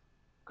обособяват.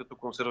 Като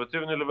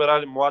консервативни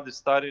либерали, млади,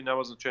 стари,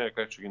 няма значение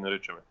как ще ги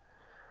наричаме.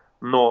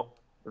 Но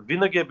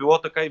винаги е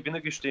било така и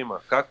винаги ще има.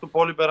 Както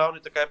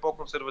по-либерални, така и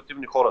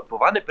по-консервативни хора.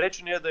 Това не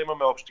пречи ние да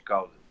имаме общи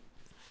каузи.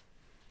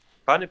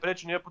 Това не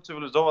пречи ние по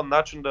цивилизован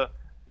начин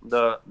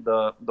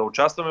да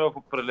участваме в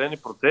определени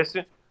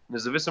процеси,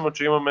 независимо,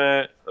 че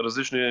имаме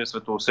различни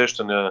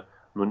светоусещания.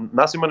 Но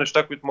нас има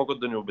неща, които могат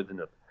да ни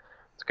обединят.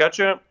 Така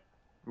че,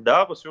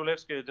 да, Васил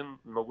Левски е един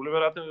много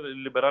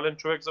либерален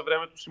човек за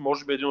времето си,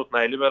 може би един от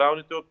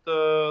най-либералните от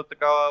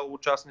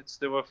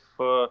участниците в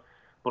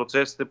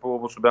процесите по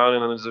обособяване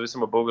на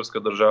независима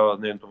българска държава,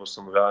 нейното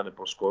възстановяване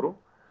по-скоро.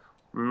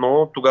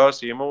 Но тогава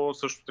си имало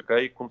също така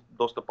и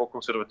доста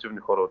по-консервативни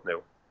хора от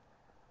него.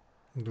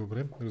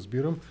 Добре,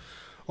 разбирам.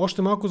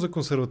 Още малко за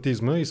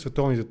консерватизма и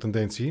световните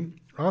тенденции.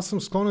 Аз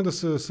съм склонен да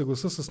се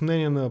съгласа с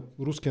мнение на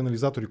руски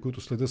анализатори,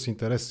 които следя с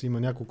интерес. Има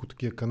няколко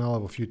такива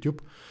канала в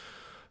YouTube,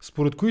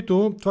 според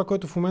които това,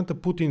 което в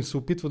момента Путин се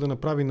опитва да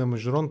направи на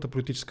международната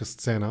политическа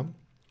сцена,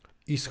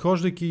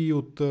 изхождайки и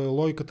от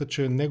логиката,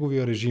 че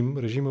неговия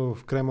режима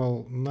в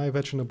Кремъл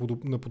най-вече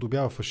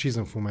наподобява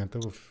фашизъм в момента,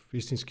 в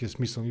истинския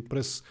смисъл, и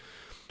през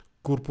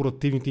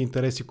корпоративните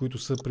интереси, които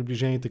са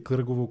приближените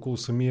кръгове около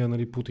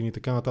самия Путин и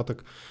така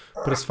нататък,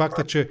 през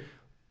факта, че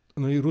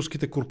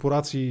руските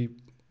корпорации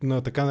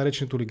на така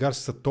наречените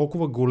олигарси са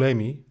толкова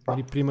големи,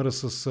 примера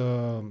с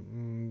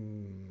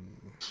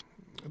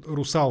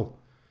Русал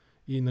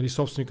и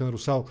собственика на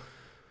Русал,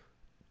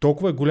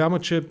 толкова е голяма,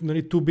 че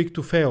too big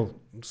to fail.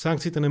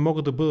 Санкциите не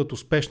могат да бъдат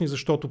успешни,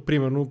 защото,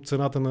 примерно,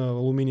 цената на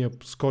алуминия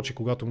скочи,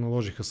 когато му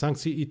наложиха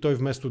санкции, и той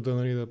вместо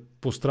да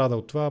пострада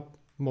от това,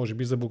 може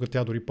би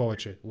забогатя дори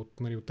повече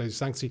от тези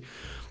санкции.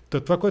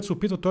 Това, което се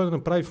опитва той да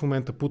направи в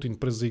момента Путин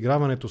през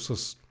заиграването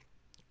с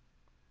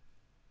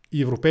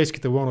и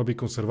европейските wannabe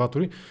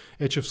консерватори,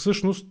 е, че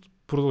всъщност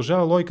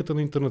продължава логиката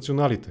на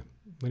интернационалите.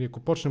 Ако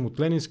почнем от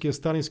ленинския,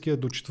 сталинския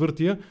до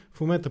четвъртия,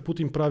 в момента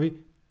Путин прави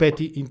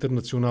пети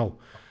интернационал.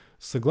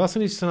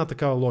 Съгласен ли си с една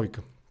такава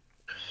логика?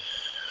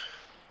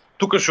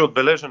 Тук ще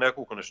отбележа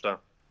няколко неща.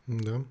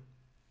 Да.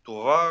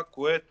 Това,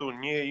 което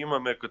ние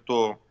имаме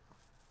като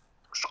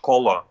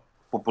школа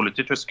по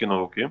политически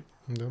науки,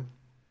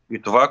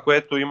 и това,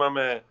 което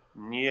имаме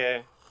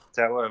ние,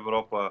 цяла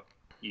Европа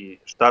и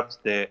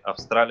Щатите,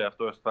 Австралия,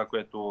 т.е. това,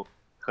 което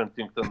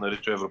Хантингтън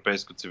нарича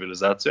европейска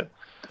цивилизация,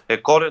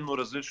 е коренно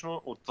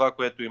различно от това,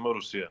 което има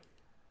Русия.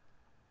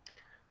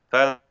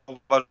 Това е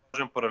много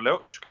важен паралел.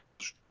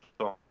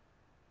 Защо?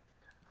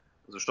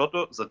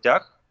 Защото за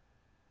тях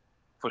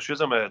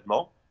фашизъм е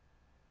едно,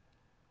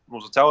 но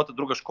за цялата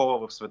друга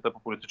школа в света по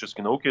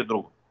политически науки е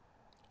друго.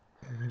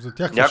 За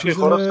тях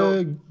фашизъм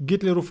е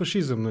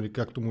гитлерофашизъм,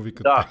 както му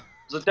викат. Да,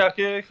 за тях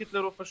е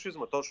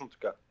хитлерофашизма, точно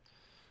така.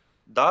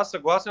 Да,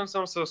 съгласен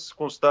съм с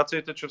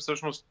констатациите, че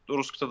всъщност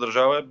руската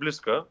държава е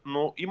близка,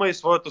 но има и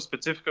своята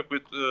специфика,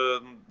 която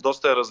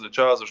доста я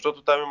различава,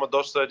 защото там има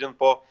доста един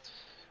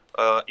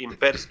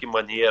по-имперски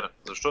маниер.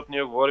 Защото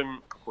ние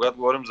когато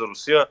говорим за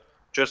Русия,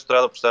 често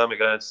трябва да поставяме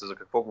границите за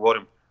какво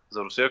говорим.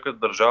 За Русия като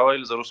държава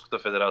или за Руската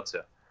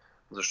федерация.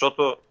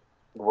 Защото,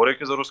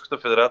 говорейки за Руската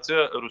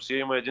федерация, Русия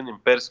има един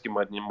имперски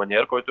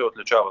маниер, който я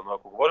отличава. Но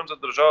ако говорим за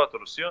държавата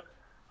Русия,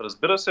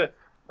 разбира се,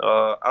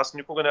 аз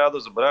никога няма да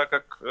забравя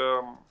как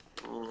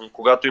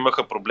когато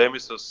имаха проблеми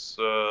с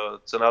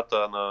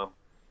цената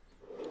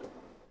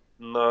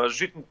на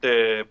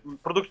житните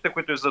продуктите,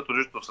 които излизат от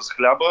жито с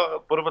хляба,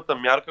 първата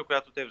мярка,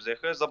 която те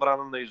взеха, е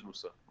забрана на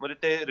износа.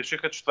 Те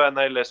решиха, че това е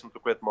най-лесното,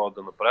 което могат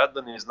да направят,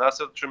 да не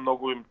изнасят, че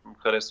много им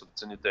харесват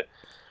цените,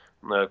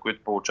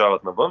 които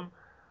получават навън.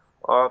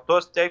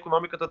 Тоест,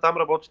 икономиката там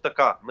работи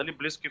така.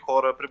 Близки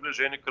хора,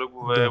 приближени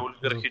кръгове,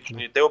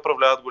 олигархични, те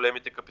управляват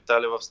големите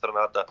капитали в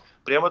страната.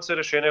 Приемат се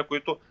решения,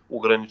 които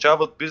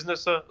ограничават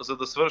бизнеса, за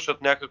да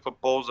свършат някаква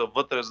полза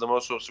вътре, за да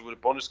може да се осигури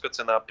по-ниска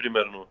цена,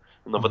 примерно,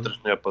 на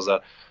вътрешния пазар.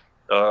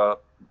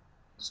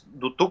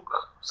 До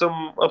тук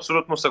съм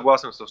абсолютно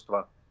съгласен с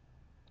това.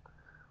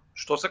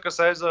 Що се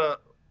касае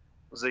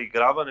за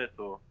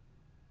играването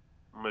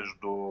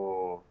между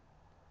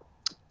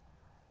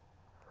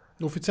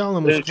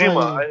официална Москва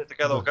режима,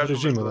 така да го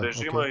кажем,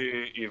 режима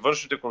и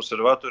външните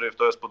консерватори,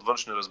 т.е. под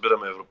външни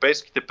разбираме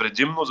европейските,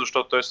 предимно,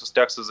 защото той с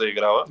тях се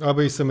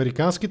заиграва. И с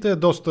американските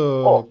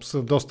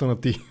са доста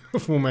на ти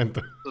в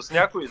момента. С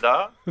някои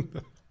да,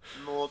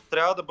 но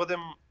трябва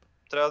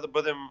да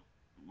бъдем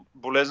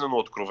болезнено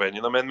откровени.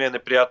 На мен ми е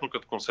неприятно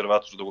като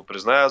консерватор да го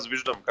призная. Аз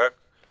виждам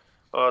как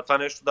това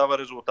нещо дава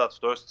резултат.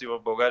 Тоест и в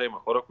България има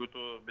хора,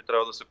 които би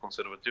трябвало да са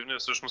консервативни.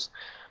 Всъщност,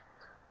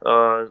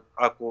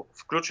 ако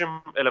включим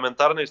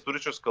елементарна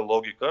историческа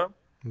логика,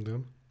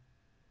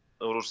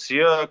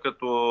 Русия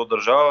като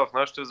държава в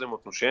нашите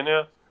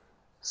взаимоотношения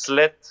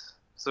след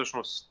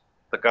всъщност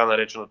така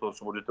наречената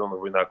освободителна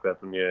война,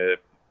 която ние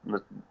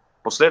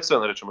последствие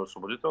наричаме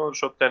освободителна,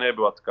 защото тя не е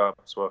била така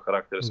по своя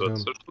характер и своята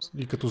същност.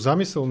 И като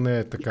замисъл не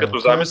е така. И като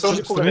замисъл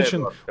никога не е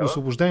била така.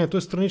 Освобождението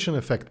е страничен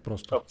ефект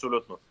просто.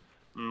 Абсолютно.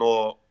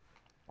 Но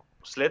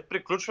след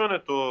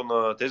приключването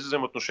на тези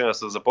взаимоотношения,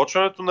 с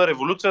започването на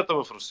революцията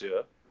в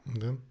Русия,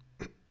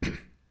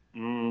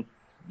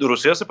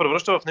 Русия се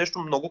превръща в нещо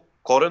много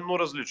коренно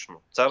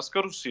различно.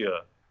 Царска Русия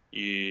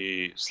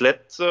и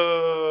след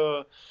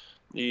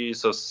и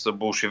с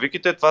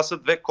болшевиките, това са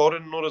две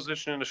коренно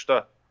различни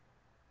неща.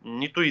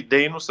 Нито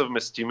идейно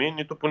съвместими,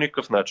 нито по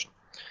никакъв начин.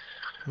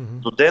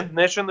 До ден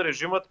днешен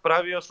режимът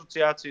прави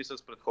асоциации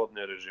с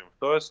предходния режим.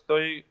 Тоест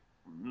той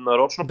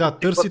нарочно... Да,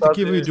 търси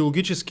такива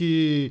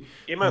идеологически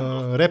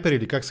репери,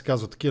 или как се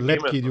казва, такива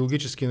лепки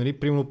идеологически, нали,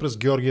 примерно през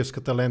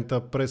Георгиевската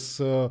лента,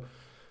 през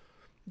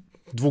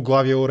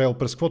двуглавия орел,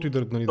 през каквото и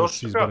да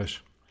си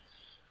избереш.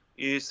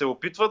 И се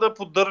опитва да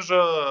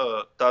поддържа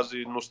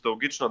тази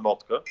носталгична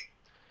нотка.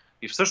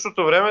 И в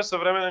същото време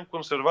съвременен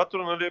консерватор,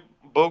 нали,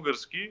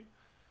 български,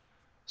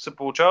 се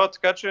получава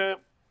така, че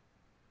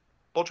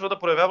почва да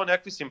проявява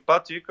някакви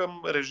симпатии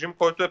към режим,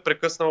 който е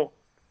прекъснал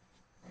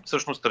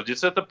всъщност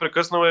традицията,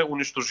 прекъснал е,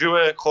 унищожил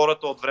е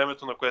хората от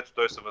времето, на което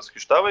той се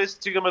възхищава и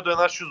стигаме до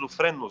една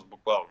шизофренност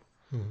буквално.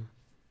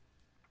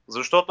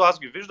 Защото аз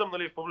ги виждам,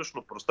 нали, в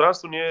публично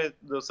пространство, ние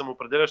да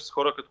самоопределяш с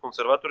хора като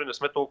консерватори не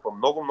сме толкова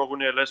много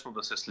не е лесно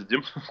да се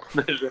следим,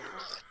 понеже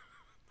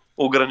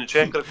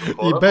ограничен кръг от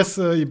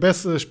хора. И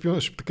без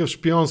такъв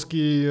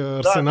шпионски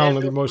арсенал,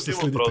 нали, може да се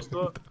следи.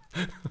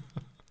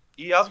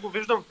 И аз го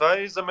виждам това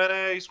и за мен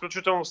е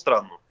изключително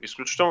странно.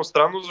 Изключително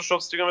странно,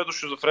 защото стигаме до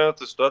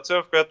шизофрената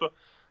ситуация, в която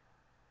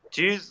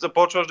ти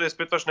започваш да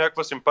изпитваш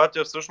някаква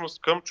симпатия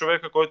всъщност към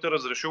човека, който е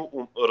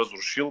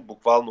разрушил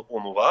буквално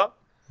онова,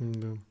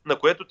 на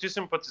което ти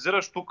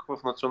симпатизираш тук в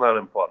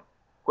национален план.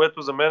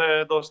 Което за мен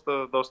е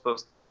доста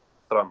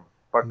странно.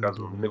 Пак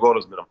казвам, не го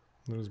разбирам.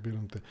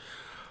 Разбирам те.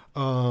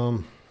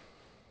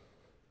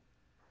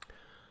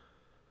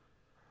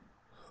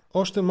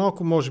 Още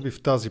малко може би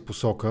в тази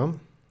посока.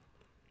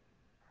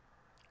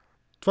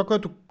 Това,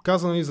 което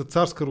каза и за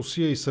царска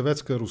Русия и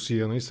съветска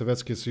Русия, и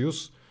Съветския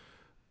съюз,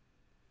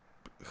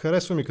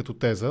 харесва ми като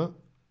теза.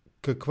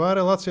 Каква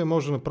релация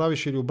може да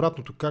направиш или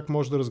обратното? Как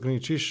можеш да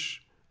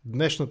разграничиш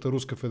днешната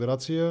Руска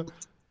федерация,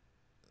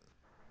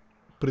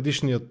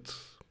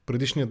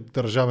 предишният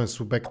държавен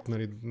субект,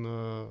 нали,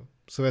 на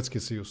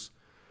Съветския съюз?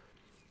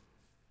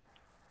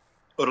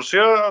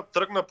 Русия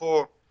тръгна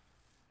по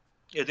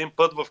един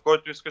път, в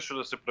който искаше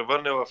да се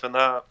превърне в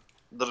една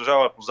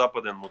държава по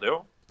западен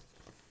модел,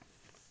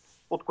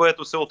 от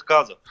което се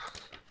отказа.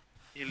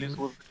 Или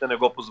службите не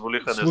го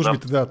позволиха, не знам.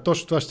 Службите, да,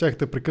 точно това щях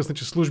да прекъсна,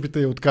 че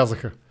службите я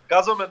отказаха.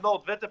 Казвам едно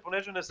от двете,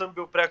 понеже не съм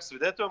бил пряк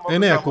свидетел.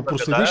 Ако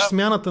проследиш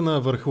смяната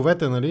на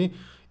върховете, нали,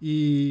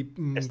 и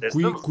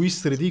кои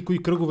среди и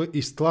кои кръгове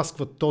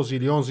изтласкват този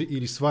или онзи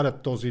или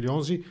свалят този или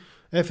онзи,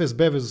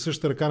 ФСБ за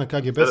същата ръка на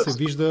КГБ се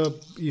вижда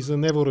и за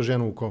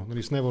невъоръжено око.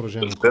 Нали, с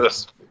невъоръжено око.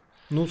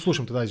 Но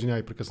слушам те,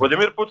 извинявай, прекъсвам.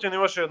 Владимир Путин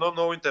имаше едно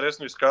много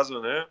интересно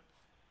изказване,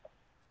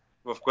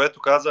 в което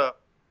каза: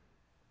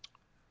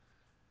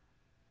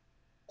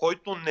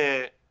 който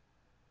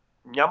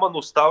няма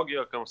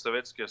носталгия към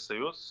Съветския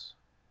съюз,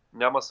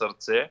 няма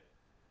сърце,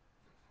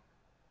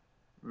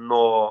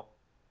 но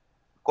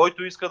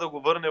който иска да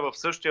го върне в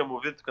същия му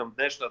вид към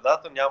днешна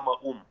дата, няма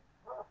ум.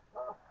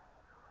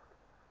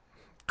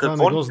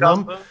 Какво не го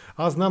знам.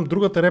 Аз знам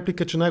другата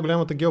реплика, че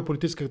най-голямата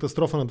геополитическа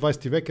катастрофа на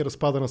 20 век е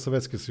разпада на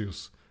Съветския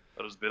съюз.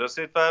 Разбира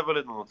се, и това е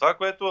валидно. Но това,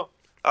 което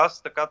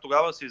аз така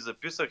тогава си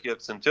записах и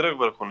акцентирах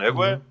върху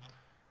него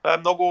това е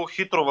много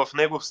хитро в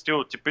негов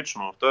стил,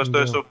 типично. Тоест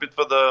той се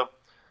опитва да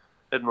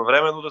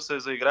едновременно да се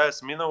заиграе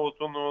с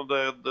миналото, но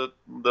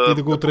и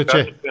да го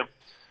отрече.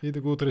 И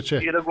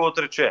да го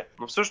отрече.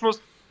 Но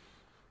всъщност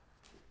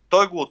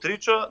той го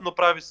отрича, но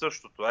прави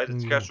същото.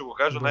 Айде така ще го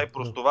кажа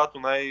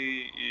най-простовато,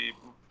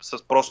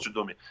 с прости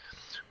думи.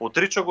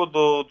 Отрича го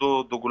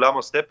до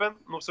голяма степен,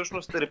 но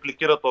всъщност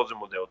репликира този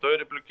модел. Той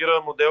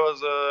репликира модела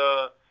за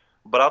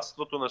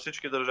братството на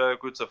всички държави,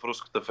 които са в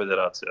Руската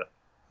федерация.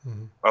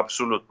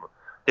 Абсолютно.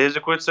 Тези,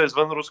 които са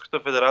извън Руската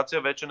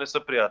федерация, вече не са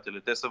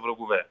приятели, те са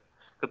врагове.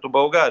 Като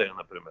България,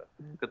 например.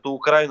 Като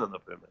Украйна,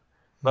 например.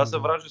 Това са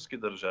вражески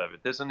държави,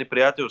 те са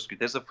неприятелски,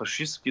 те са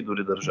фашистски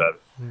дори държави.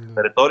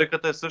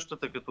 Риториката е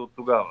същата като от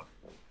тогава.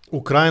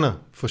 Украйна,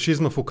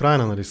 фашизма в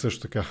Украйна, нали,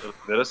 също така?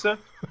 Разбира се.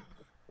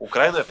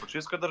 Украйна е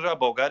фашистска държава,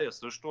 България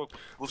също.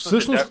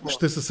 Всъщност,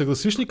 ще се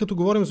съгласиш ли, като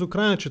говорим за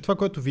Украйна, че това,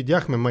 което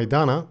видяхме,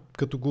 Майдана,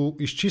 като го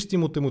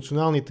изчистим от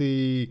емоционалните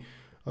и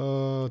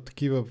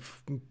такива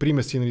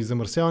примеси, нали,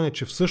 замърсявания,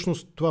 че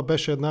всъщност това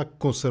беше една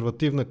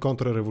консервативна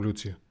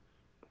контрреволюция?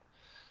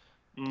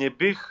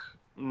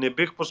 Не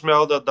бих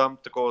посмял да дам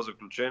такова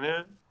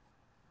заключение.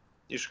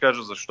 и ще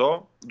кажа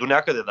защо. До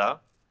някъде да.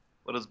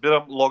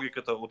 Разбирам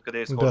логиката,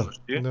 откъде изхождаш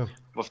ти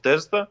в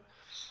тезата,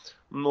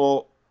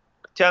 но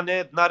тя не е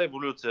една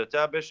революция,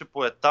 тя беше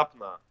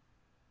поетапна.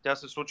 Тя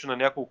се случи на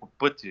няколко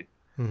пъти.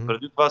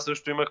 Преди това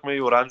също имахме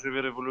и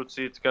оранжеви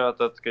революции и така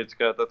нататък и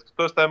така нататък.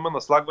 Тоест там има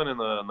наслагване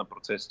на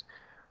процеси.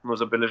 Но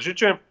забележи,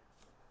 че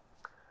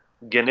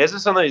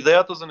генезиса на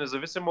идеята за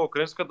независима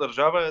украинска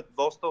държава е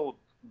доста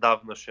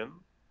отдавнашен.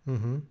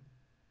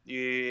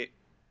 И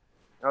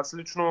аз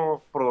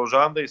лично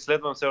продължавам да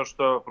изследвам все още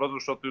този въпрос,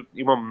 защото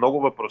имам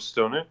много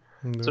въпросителни.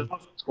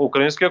 Всъщност,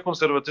 украинския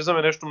консерватизъм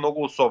е нещо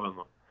много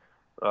особено.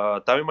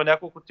 Там има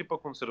няколко типа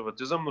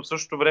консерватизъм, но в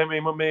същото време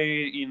имаме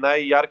и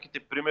най-ярките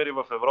примери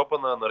в Европа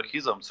на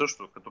анархизъм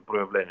също като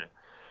проявление.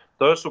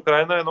 Тоест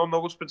Украйна е едно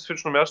много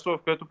специфично място, в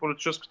което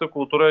политическата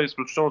култура е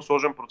изключително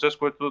сложен процес,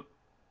 който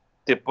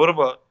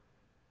тепърва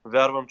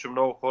вярвам, че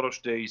много хора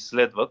ще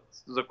изследват,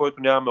 за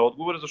който нямаме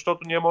отговори,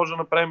 защото ние можем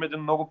да направим един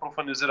много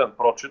профанизиран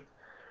прочит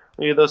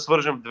и да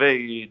свържем 2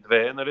 и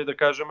 2, нали, да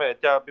кажем,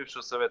 тя е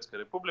бивша Съветска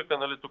република,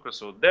 нали, тук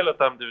се отделя,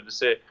 там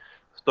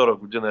 92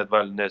 година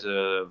едва ли не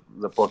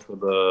започва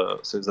да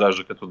се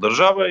изражда като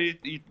държава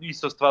и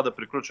с това да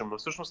приключим. Но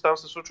всъщност там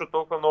се случват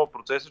толкова много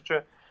процеси,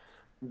 че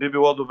би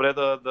било добре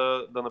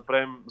да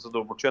направим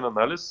задълбочен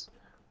анализ.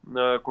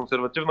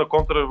 Консервативна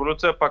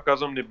контрреволюция, пак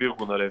казвам, не бих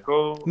го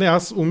нарекал. Не,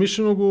 аз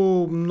умишлено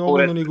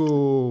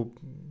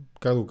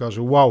как да го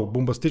кажа,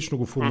 бомбастично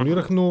го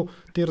формулирах, но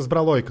ти разбра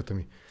логиката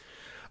ми.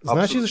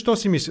 Знаеш ли защо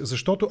си мисля?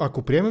 Защото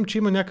ако приемем, че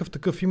има някакъв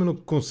такъв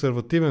именно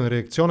консервативен,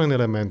 реакционен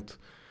елемент,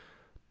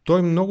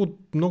 той много,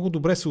 много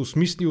добре се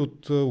осмисли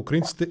от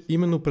украинците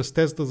именно през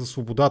тезата за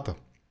свободата.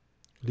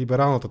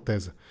 Либералната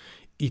теза.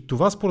 И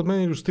това според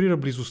мен илюстрира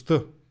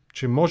близостта,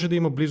 че може да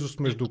има близост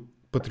между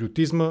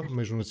патриотизма,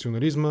 между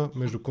национализма,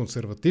 между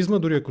консерватизма,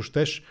 дори ако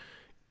щеш,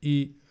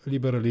 и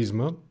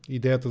либерализма,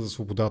 идеята за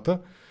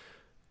свободата,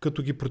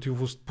 като ги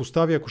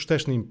противопостави, ако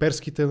щеш, на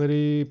имперските,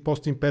 нали,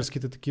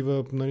 постимперските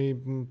такива, нали,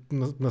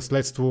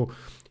 наследство,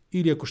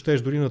 или ако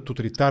щеш дори на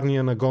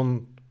тоталитарния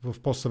нагон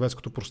в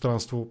постсъветското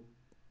пространство.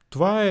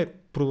 Това е,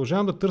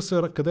 продължавам да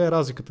търся къде е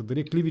разликата,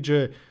 дали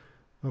кливидже е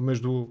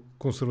между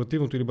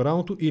консервативното и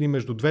либералното, или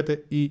между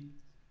двете и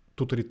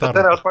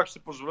тоталитарното. Аз пак ще си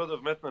позволя да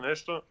вметна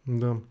нещо.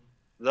 Да.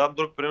 Дам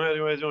друг пример,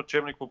 има един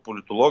учебник по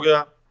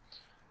политология.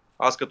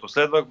 Аз като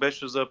следвах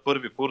беше за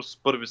първи курс,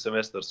 първи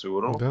семестър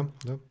сигурно. Да.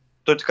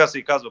 Той така се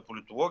и казва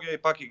политология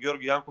и пак и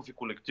Георги Янков и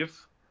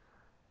колектив.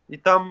 И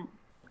там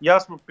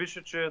ясно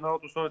пише, че една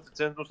от основните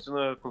ценности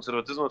на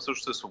консерватизма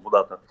всъщност е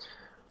свободата.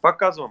 Пак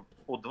казвам,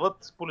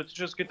 отвъд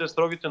политическите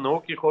строгите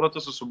науки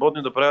хората са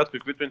свободни да правят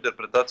каквито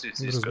интерпретации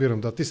си искат.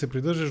 Разбирам, да. Ти се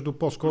придържаш до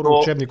по-скоро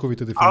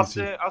учебниковите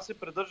дефиниции. Аз се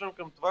придържам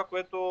към това,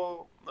 което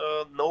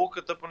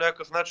науката по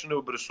някакъв начин е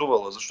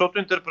обрисувала. Защото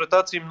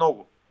интерпретации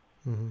много.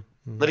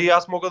 Нали,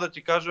 аз мога да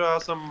ти кажа,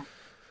 аз съм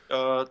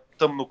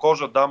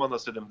тъмнокожа дама на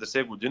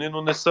 70 години,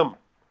 но не съм.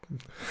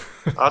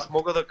 Аз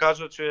мога да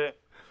кажа, че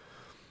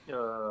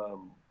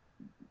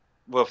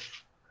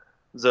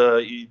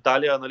за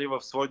Италия, нали,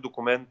 в свой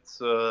документ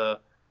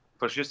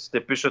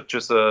фашистите пишат,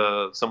 че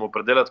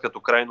самоопределят като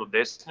крайно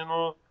десни,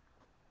 но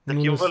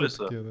такива ли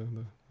са?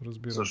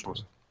 Разбирам.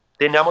 Всъщност.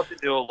 Те нямат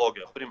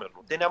идеология,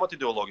 примерно. Те нямат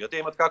идеология. Те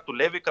имат както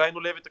леви,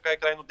 крайно леви, така и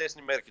крайно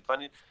десни мерки.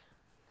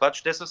 Това,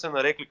 че те са се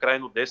нарекли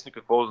крайно десни,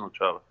 какво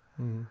означава?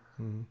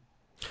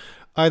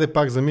 Айде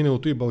пак за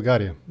миналото и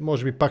България.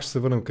 Може би пак ще се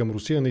върнем към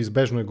Русия.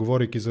 Неизбежно е,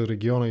 говорейки за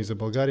региона и за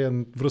България.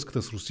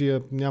 Връзката с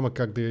Русия няма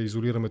как да я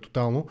изолираме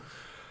тотално.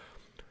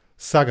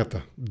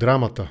 Сагата,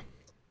 драмата,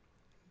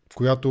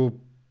 която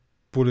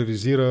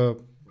поляризира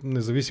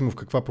независимо в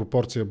каква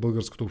пропорция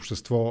българското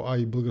общество, а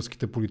и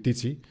българските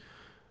политици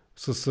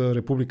с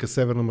Република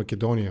Северна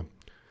Македония.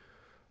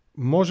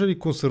 Може ли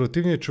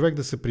консервативният човек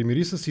да се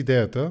примири с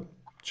идеята,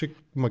 че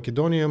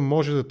Македония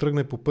може да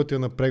тръгне по пътя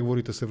на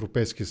преговорите с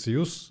Европейския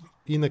съюз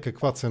и на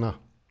каква цена?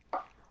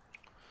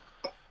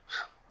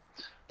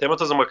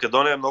 Темата за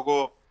Македония е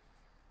много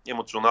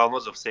емоционална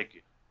за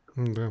всеки.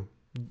 Да.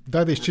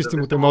 Дай да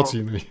изчистим от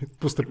емоции. Нали?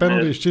 Постепенно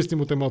да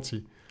изчистим от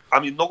емоции.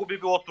 Ами много би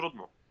било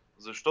трудно,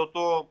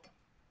 защото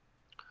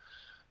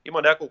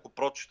има няколко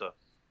прочита.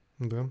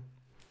 Да.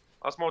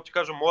 Аз мога да ти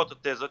кажа моята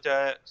теза,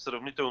 тя е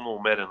сравнително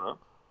умерена.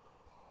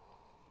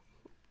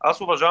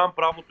 Аз уважавам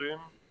правото им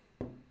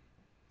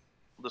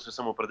да се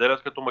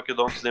самоопределят като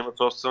македонци, да имат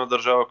собствена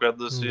държава, която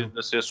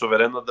да си е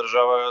суверенна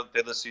държава,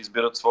 те да си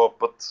избират своя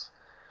път.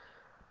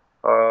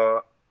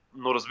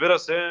 Но разбира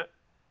се,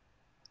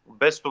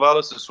 без това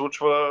да се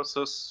случва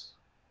с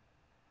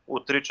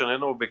отричане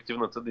на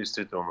обективната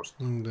действителност.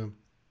 Да.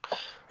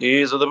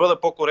 И за да бъда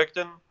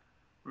по-коректен,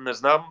 не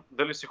знам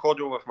дали си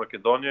ходил в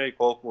Македония и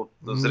колко от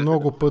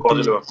зрителите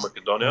ходили в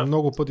Македония.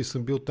 Много пъти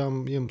съм бил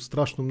там, имам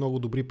страшно много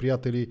добри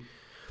приятели.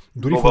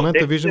 Дори в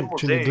момента виждам,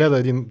 че ни гледа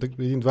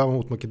един-двама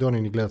от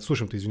Македония ни гледат.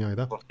 Слушам те, извинявай,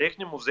 да? В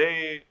техни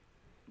музеи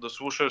да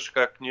слушаш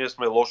как ние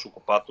сме лош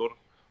окупатор,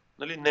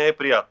 нали, не е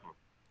приятно.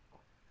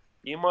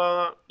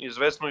 Има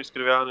известно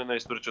изкривяване на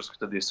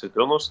историческата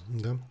действителност.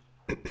 Да.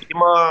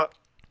 Има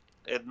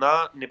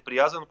една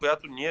неприязън,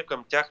 която ние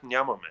към тях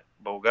нямаме.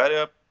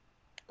 България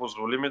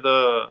позволи ми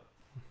да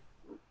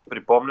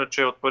припомня,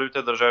 че от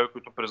първите държави,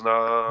 които призна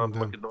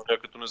Македония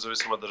като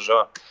независима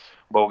държава.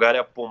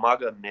 България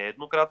помага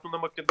нееднократно на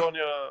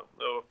Македония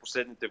в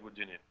последните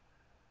години.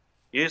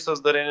 И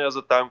с дарения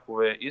за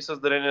танкове, и с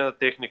дарения на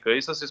техника,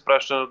 и с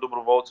изпращане на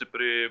доброволци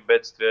при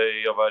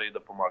бедствия и аварии да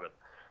помагат.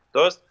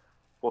 Тоест,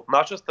 от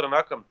наша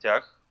страна към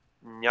тях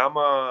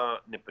няма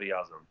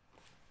неприязън.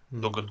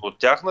 Докато от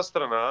тяхна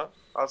страна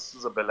аз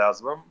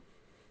забелязвам,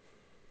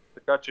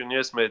 така че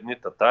ние сме едни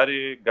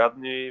татари,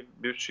 гадни,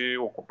 бивши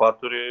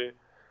окупатори,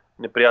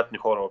 неприятни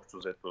хора, общо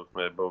взето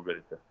сме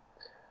българите.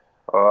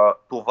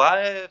 Това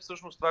е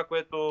всъщност това,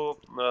 което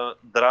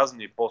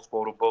дразни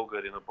по-скоро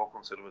българи на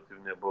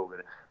по-консервативния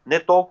българи.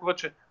 Не толкова,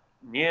 че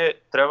ние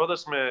трябва да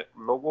сме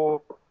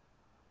много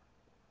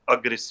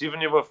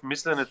агресивни в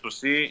мисленето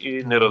си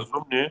и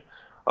неразумни,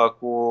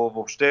 ако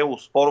въобще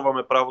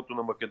оспорваме правото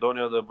на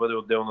Македония да бъде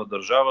отделна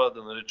държава,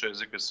 да нарича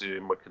езика си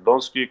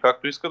македонски,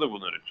 както иска да го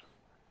нарича.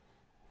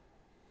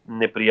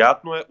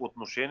 Неприятно е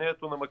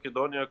отношението на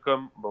Македония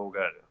към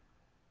България.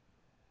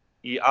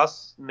 И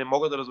аз не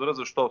мога да разбера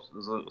защо.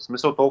 В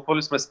смисъл, толкова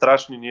ли сме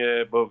страшни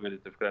ние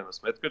българите в крайна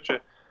сметка, че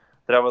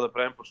трябва да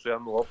правим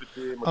постоянно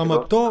опити.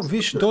 Ама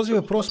виж, този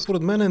въпрос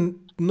според мен е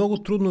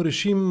много трудно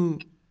решим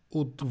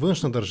от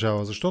външна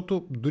държава,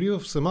 защото дори в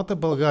самата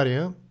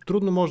България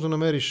трудно можеш да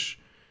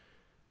намериш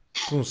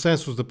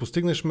консенсус, да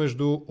постигнеш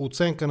между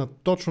оценка на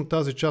точно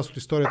тази част от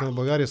историята на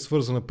България,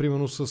 свързана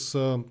примерно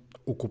с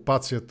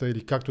окупацията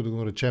или както да го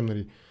наречем,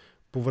 нали,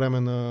 по време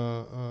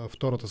на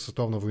Втората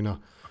световна война.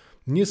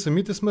 Ние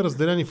самите сме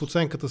разделени в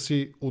оценката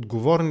си,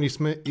 отговорни ли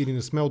сме или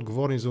не сме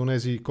отговорни за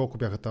онези, колко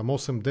бяха там,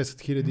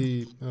 8-10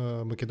 хиляди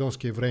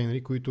македонски евреи,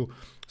 нали, които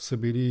са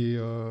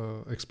били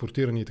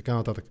експортирани и така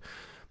нататък.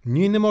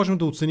 Ние не можем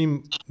да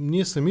оценим,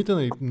 ние самите,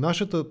 нали,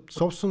 нашата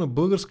собствена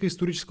българска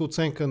историческа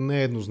оценка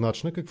не е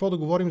еднозначна. Какво да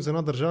говорим за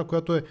една държава,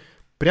 която е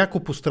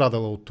пряко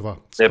пострадала от това?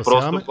 Не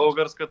просто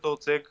българската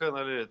оценка,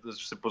 нали,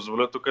 ще се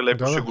позволя тук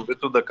леко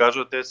шеговито да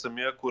кажа, те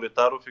самия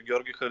Коритаров и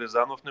Георги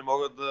Харизанов не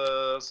могат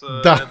да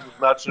са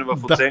еднозначни в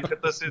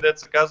оценката си, дето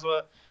се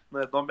казва,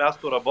 на едно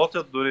място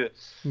работят дори,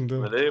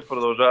 нали,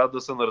 продължават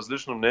да са на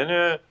различно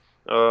мнение.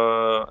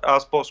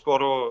 Аз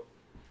по-скоро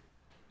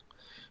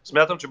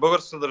смятам, че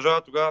българската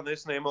държава тогава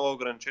наистина е имала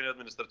ограничени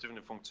административни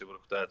функции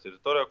върху тази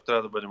територия. Ако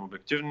трябва да бъдем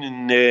обективни,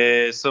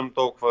 не съм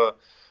толкова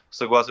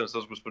съгласен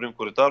с господин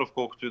Коритаров,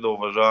 колкото и да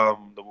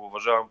го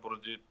уважавам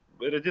поради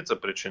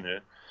редица причини.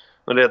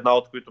 Нали, една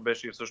от които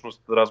беше и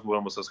всъщност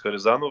разговора му с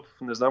Харизанов.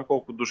 Не знам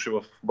колко души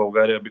в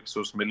България биха се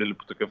осмелили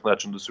по такъв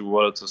начин да си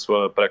говорят със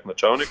своя пряк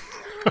началник.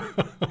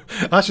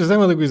 Аз ще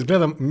взема да го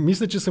изгледам.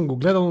 Мисля, че съм го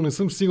гледал, но не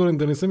съм сигурен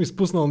да не съм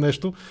изпуснал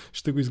нещо.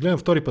 Ще го изгледам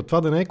втори път.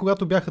 Това да не е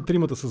когато бяха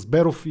тримата с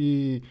Беров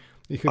и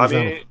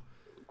Харизанов.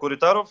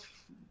 Коритаров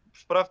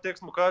в прав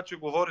текст му каза, че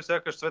говори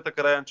сякаш Цвета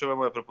Караянчева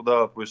му е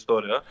преподава по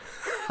история.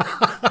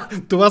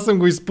 Това съм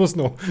го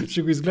изпуснал.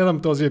 Ще го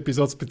изгледам този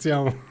епизод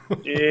специално.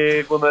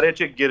 И го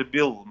нарече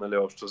гербил, нали,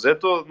 общо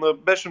взето.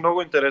 Беше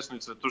много интересно и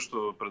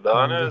цветущо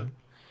предаване.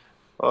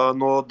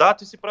 Но да,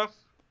 ти си прав.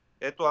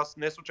 Ето, аз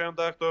не случайно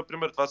давах този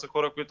пример. Това са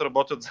хора, които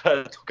работят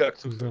заедно,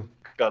 както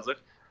казах.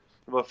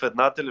 В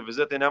една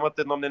телевизия те нямат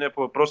едно мнение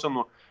по въпроса,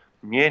 но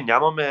ние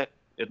нямаме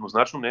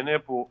еднозначно мнение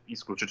по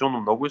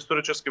изключително много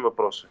исторически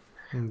въпроси.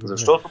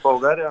 Защото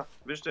България,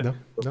 вижте,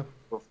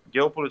 в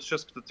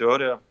геополитическата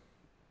теория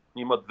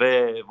има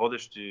две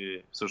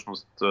водещи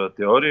всъщност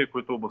теории,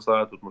 които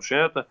обуславят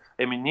отношенията.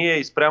 Ние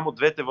изпрямо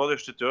двете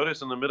водещи теории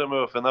се намираме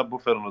в една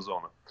буферна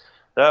зона.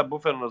 Тая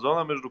буферна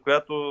зона, между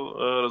която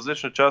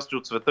различни части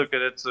от света,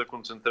 където са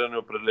концентрирани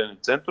определени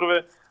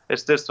центрове,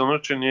 естествено,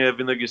 че ние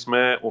винаги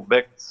сме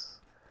обект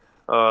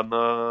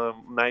на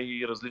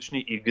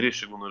най-различни игри,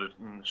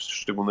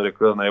 ще го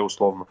нарека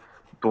най-условно.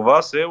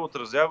 Това се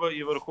отразява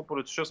и върху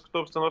политическата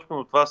обстановка,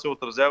 но това се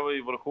отразява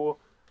и върху...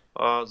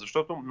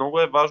 защото много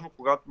е важно,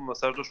 когато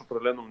насаждаш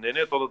определено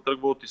мнение, то да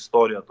тръгва от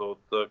историята,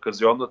 от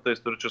казионната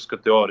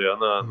историческа теория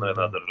на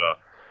една държава.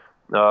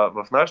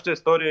 В нашата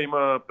история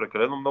има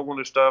прекалено много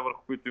неща,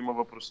 върху които има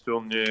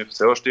въпросителни,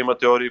 все още има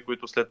теории,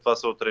 които след това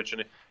са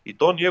отречени. И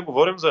то ние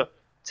говорим за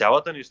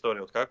цялата ни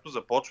история, откакто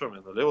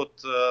започваме, нали, от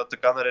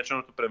така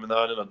нареченото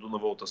преминаване на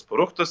Дунава от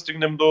Аспарухта,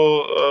 стигнем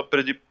до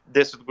преди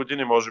 10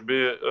 години, може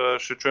би,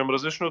 ще чуем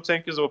различни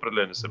оценки за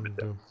определени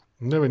събития.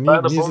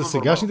 Ние за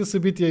сегашните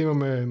събития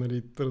имаме,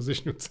 нали,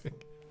 различни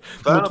оценки.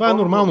 Но това е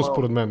нормално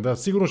според мен. Да.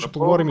 Сигурно ще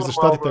поговорим и за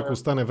щатите, ако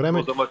остане време.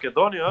 Но за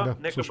Македония,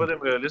 нека бъдем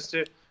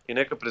реалисти и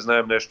нека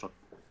признаем нещо.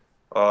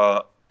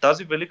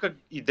 Тази велика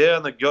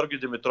идея на Георги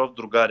Димитров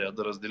Другаря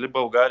да раздели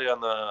България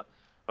на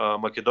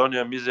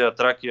Македония, Мизия,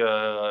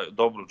 Тракия,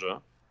 Добруджа,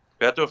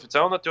 която е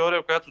официална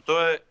теория, която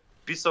той е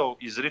писал,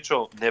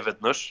 изричал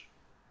неведнъж.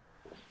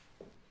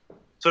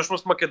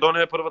 Всъщност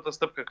Македония е първата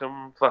стъпка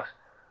към това.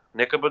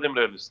 Нека бъдем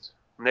реалисти.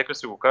 Нека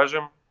си го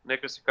кажем,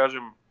 нека си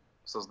кажем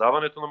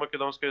създаването на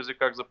македонски език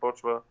как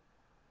започва.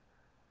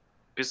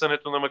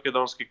 писането на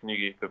македонски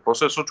книги. Какво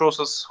се е случило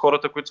с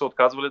хората, които са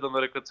отказвали да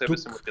нарекат себе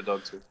си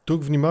македонци?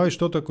 Тук внимавай,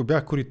 защото ако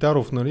бях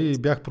Коритаров, нали, и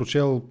бях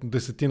прочел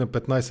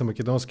 10-15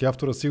 македонски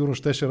автора, сигурно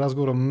щеше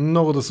разговора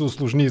много да се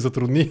усложни и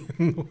затрудни,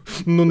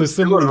 но не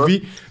съм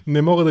уви,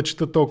 не мога да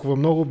чета толкова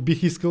много.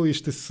 Бих искал и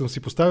ще съм си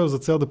поставил за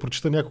цел да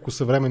прочита няколко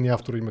съвременни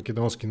автори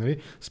македонски.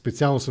 Нали.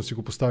 Специално съм си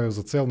го поставил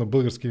за цел, на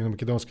български или на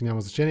македонски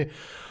няма значение.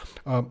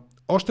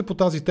 Още по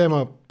тази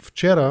тема,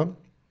 вчера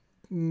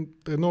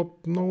едно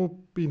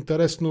много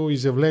интересно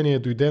изявление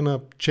дойде на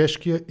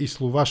чешкия и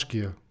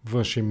словашкия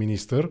външен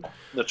министър.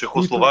 На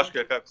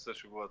чехословашкия, както се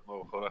шегуват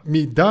много хора.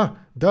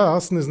 Да,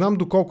 аз не знам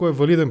доколко е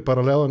валиден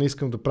паралела, не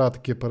искам да правя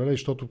такива паралели,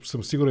 защото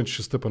съм сигурен, че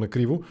ще стъпа на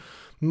криво,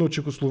 но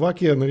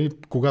Чехословакия, нали,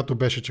 когато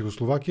беше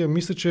Чехословакия,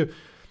 мисля, че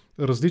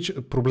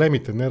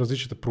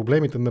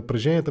проблемите,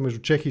 напреженията между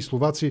чехи и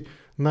словаци,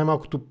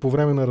 най-малкото по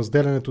време на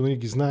разделянето, нали,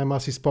 ги знаем,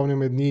 аз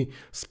изпомням едни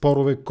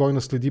спорове, кой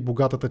наследи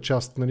богатата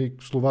част, нали,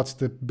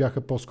 словаците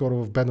бяха по-скоро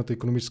в бедната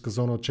икономическа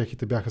зона,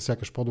 чехите бяха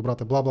сякаш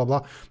по-добрата,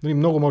 бла-бла-бла. Нали,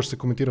 много може да се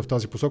коментира в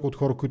тази посока от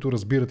хора, които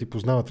разбират и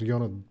познават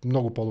региона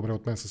много по-добре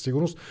от мен със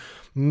сигурност,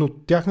 но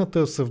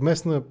тяхната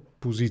съвместна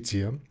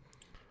позиция,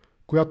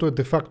 която е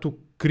де-факто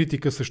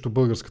критика срещу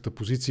българската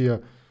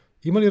позиция,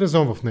 има ли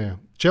резон в нея?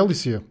 Чел ли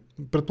си я?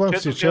 Предполагам,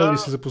 че си чел или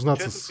си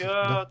запознат с...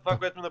 Това,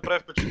 което ми направи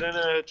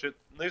впечатление е, че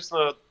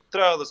наистина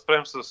трябва да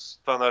спрем с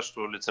това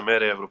нашето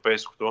лицемерие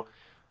европейското.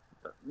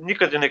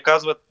 Никъде не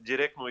казват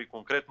директно и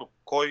конкретно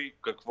кой,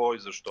 какво и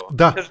защо.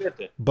 Да,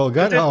 кажете.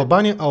 България,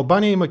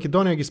 Албания и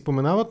Македония ги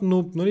споменават,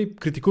 но, нали,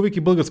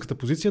 критикувайки българската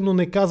позиция, но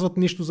не казват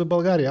нищо за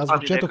България. Аз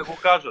го четох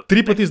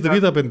 3 пъти с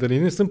Давида Бендали.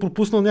 Не съм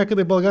пропуснал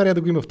някъде България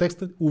да го има в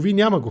текста. Уви,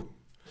 няма го.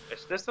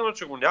 Естествено,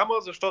 че го няма,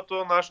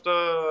 защото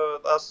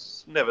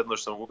аз не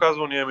веднъж съм го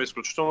казвал, ние имаме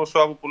изключително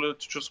слабо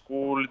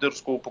политическо,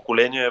 лидерско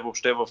поколение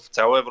въобще в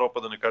цяла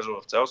Европа, да не кажа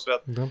в цял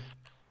свят. Да.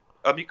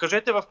 Ами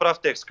кажете в прав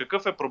текст,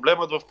 какъв е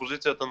проблемът в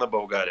позицията на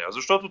България?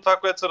 Защото това,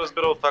 което се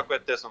разбира от това,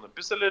 което те са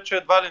написали, е, че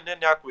едва ли не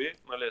някой,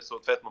 нали,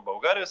 съответно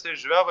България, се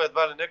изживява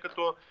едва ли не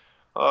като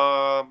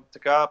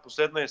така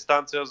последна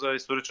инстанция за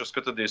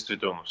историческата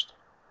действителност.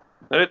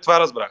 Нали, това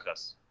разбрах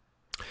аз.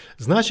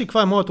 Знаеш ли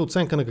каква е моята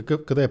оценка на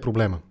къде е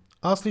проблема?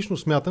 Аз лично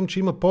смятам, че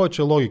има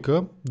повече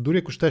логика, дори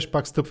ако щеш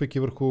пак стъпвайки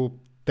върху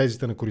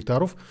тезите на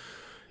Коритаров,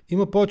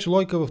 има повече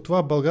логика в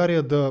това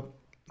България да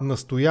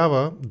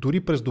настоява, дори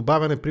през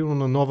добавяне, примерно,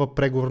 на нова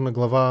преговорна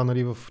глава,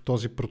 нали, в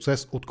този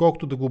процес,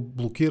 отколкото да го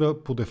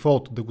блокира по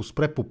дефолт, да го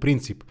спре по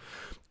принцип.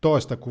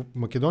 Тоест, ако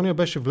Македония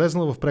беше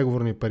влезнала в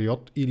преговорния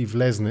период или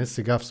влезне,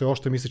 сега все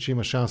още мисля, че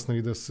има шанс,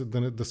 нали,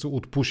 да се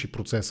отпуши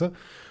процеса,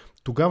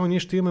 тогава ние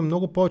ще имаме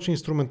много повече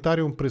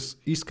инструментариум през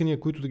искания,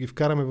 които да ги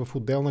вкараме в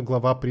отделна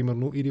глава,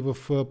 примерно, или в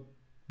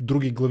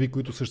други глави,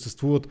 които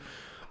съществуват,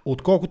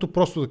 отколкото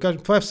просто да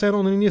кажем, това е все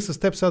едно, нали, ние с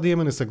теб сега да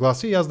имаме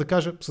несъгласие и аз да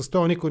кажа, с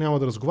това никой няма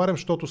да разговарям,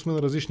 защото сме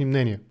на различни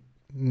мнения.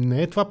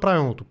 Не е това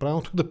правилното.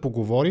 Правилното е да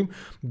поговорим,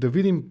 да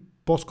видим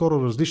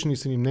по-скоро различни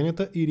са ни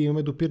мненията или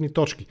имаме допирни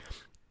точки.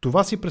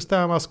 Това си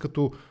представям аз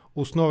като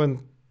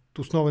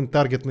основен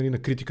таргет, нали, на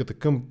критиката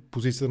към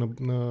позицията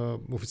на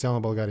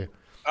официална България.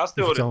 Аз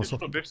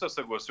теоретично бих се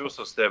съгласил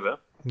с тебе.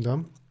 Да.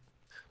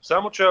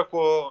 Само, че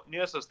ако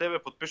ние с тебе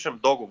подпишем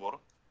договор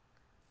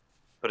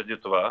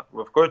преди това,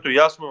 в който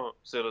ясно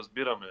се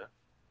разбираме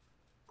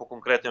по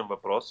конкретен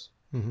въпрос,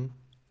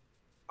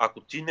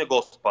 ако ти не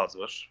го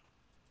спазваш,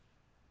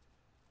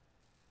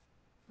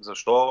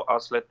 защо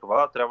аз след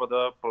това трябва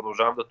да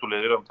продължавам да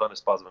толерирам това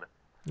неспазване?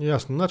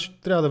 Ясно. Значи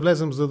трябва да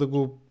влезем, за да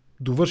го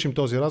довършим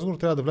този разговор,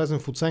 трябва да влезем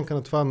в оценка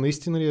на това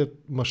наистина ли е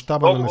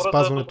мащаба на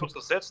неспазването. Договора за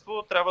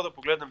добросъседство, трябва да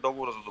погледнем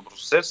договора за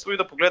добросъседство и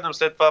да погледнем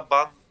след това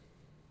бан,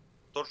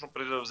 точно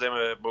преди да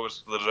вземе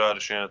българската държава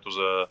решението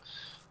за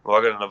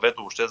налагане на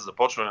вето въобще за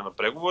започване на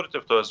преговорите,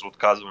 т.е. за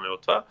отказване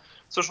от това.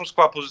 Всъщност,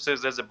 каква позиция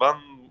излезе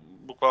бан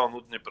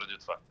буквално дни преди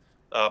това?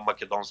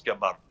 Македонския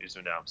бан,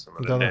 извинявам се,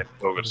 нали? Не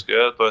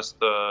българския,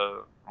 т.е.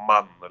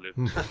 МАН,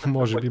 нали?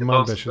 Може би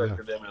МАН беше, да.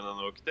 Академия на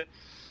науките.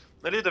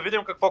 Нали, да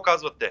видим какво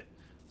казват те.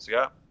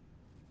 Сега,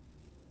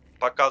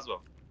 пак казвам,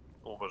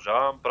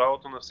 уважавам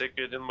правото на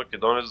всеки един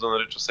македонец да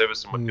нарича себе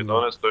си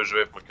македонец, той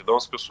живее в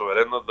македонска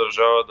суверенна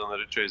държава, да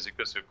нарича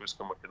езика си, ако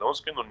иска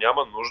македонски, но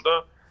няма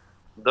нужда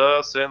да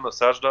се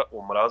насажда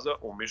омраза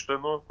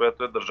умишлено,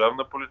 която е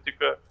държавна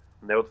политика,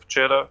 не от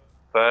вчера.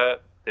 Това е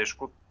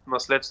тежко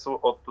наследство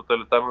от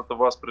тоталитарната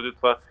власт преди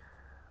това,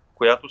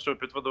 която се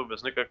опитва да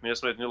обясни как ние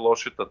сме едни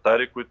лоши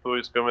татари, които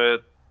искаме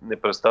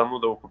непрестанно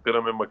да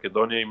окупираме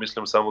Македония и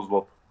мислим само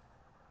злото.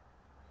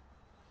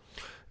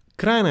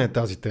 Крайна е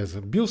тази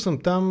теза. Бил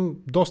съм там,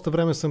 доста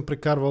време съм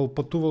прекарвал,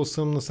 пътувал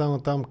съм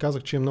насам там,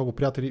 казах, че е много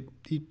приятели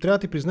и трябва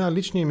да ти призная,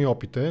 личният ми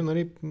опит е,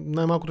 нали,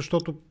 най-малкото,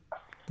 защото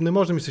не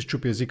може да ми се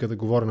счупи езика да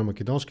говоря на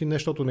македонски, не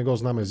защото не го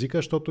знам езика,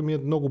 защото ми е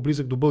много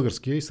близък до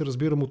българския и се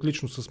разбирам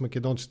отлично с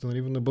македонците,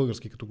 нали, на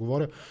български като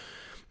говоря.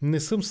 Не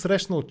съм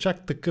срещнал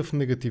чак такъв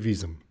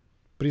негативизъм.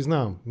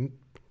 Признавам.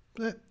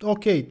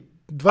 Окей.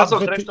 Аз съм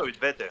срещал и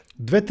двете.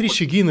 2-3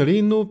 шеги,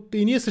 нали, но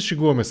и ние се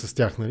шегуваме с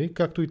тях, нали,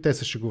 както и те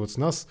се шегуват с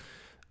нас.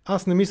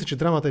 Аз не мисля, че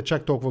драмата е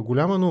чак толкова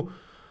голяма, но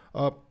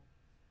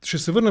ще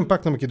се върнем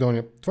пак на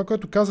Македония. Това,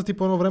 което каза ти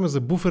по едно време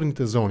за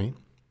буферните зони,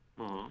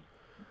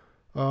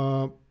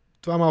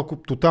 това е малко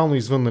тотално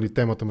извън, нали,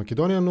 темата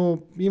Македония, но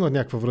има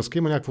някаква връзка,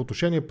 има някакво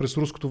отношение през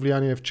руското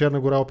влияние в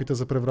Черна гора, опита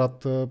за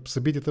преврат,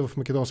 събитията в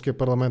Македонския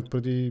парламент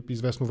преди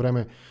известно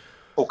време.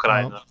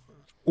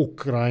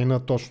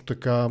 Украйна, точно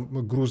така,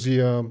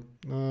 Грузия,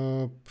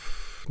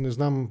 не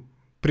знам,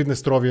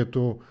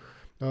 Приднестровието,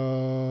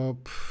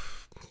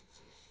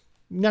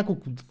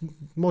 няколко,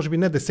 може би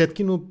не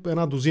десетки, но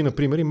една дозина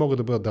примери могат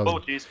да бъдат дадени.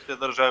 Балтийските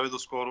държави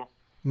доскоро.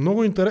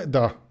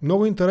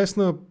 Много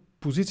интересна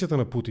позицията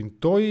на Путин.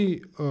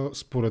 Той,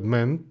 според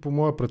мен, по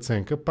моя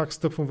преценка, пак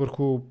стъпвам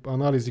върху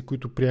анализи,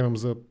 които приемам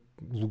за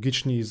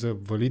логични, за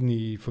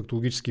валидни и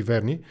фактологически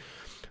верни.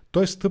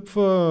 Той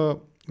стъпва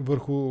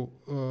върху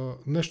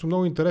нещо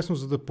много интересно,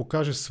 за да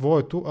покаже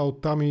своето, а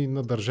оттам и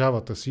на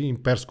държавата си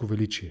имперско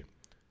величие.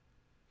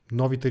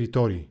 Нови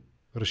територии,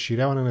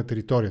 разширяване на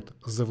територията,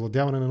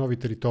 завладяване на нови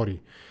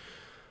територии.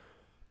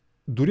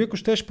 Дори ако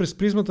щеш през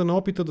призмата на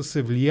опита да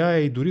се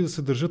влияе и дори да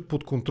се държат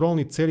под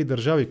контролни цели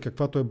държави,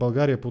 каквато е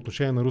България по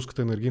отношение на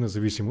руската енергийна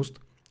зависимост,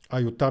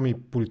 а и оттам и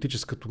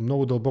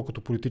много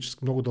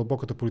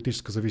дълбоката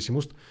политическа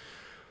зависимост,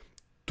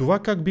 това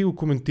как би го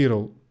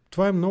коментирал?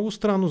 Това е много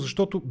странно,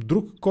 защото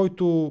друг,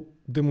 който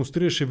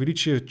демонстрираше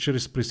величие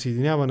чрез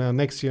присъединяване,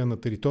 анексия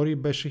на територии,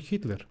 беше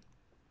Хитлер.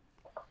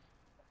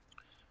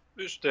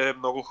 Вижте,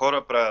 много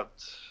хора правят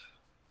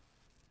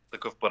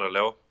такъв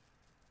паралел,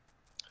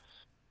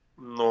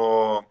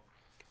 но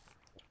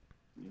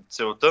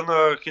целта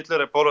на Хитлер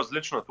е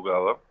по-различна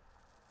тогава,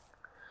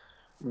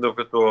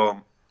 докато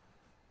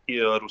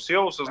и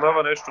Русия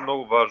осъзнава нещо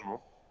много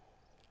важно,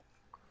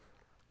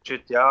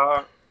 че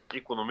тя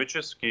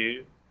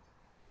икономически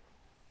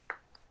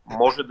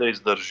може да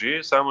издържи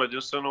само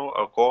единствено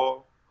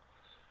ако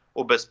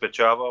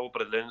обезпечава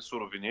определени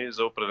суровини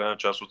за определена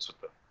част от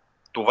света.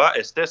 Това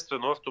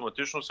естествено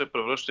автоматично се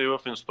превръща и в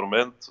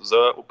инструмент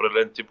за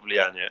определен тип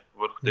влияние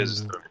върху тези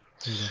страни.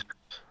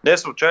 Не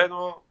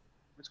случайно,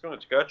 искам да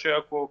ти кажа, че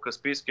ако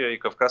Каспийския и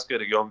Кавказския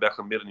регион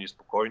бяха мирни и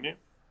спокойни,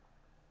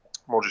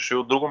 можеше и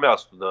от друго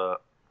място да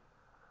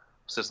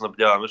се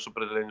снабдяваме с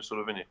определени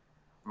суровини.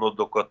 Но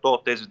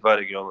докато тези два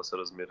региона са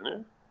размирни,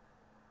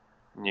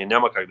 ние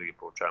няма как да ги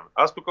получаваме.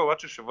 Аз тук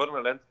обаче ще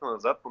върна лентата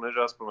назад, понеже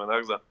аз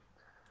споменах за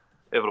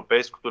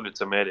европейското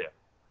лицемерие.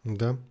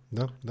 Да.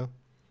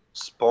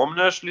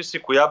 Спомняш ли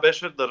си коя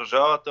беше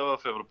държавата в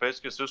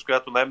Европейския съюз,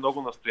 която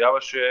най-много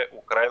настояваше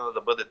Украйна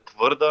да бъде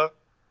твърда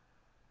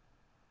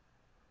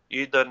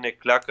и да не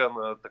кляка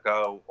на,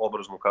 така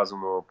образно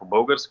казано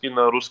по-български,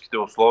 на руските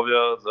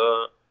условия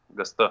за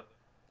газта?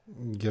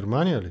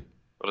 Германия ли?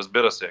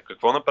 Разбира се.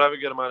 Какво направи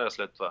Германия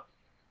след това?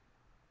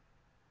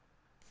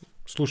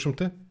 Слушам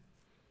те.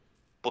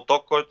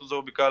 Поток, който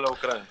заобикаля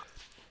Украйна.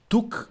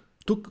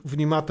 Тук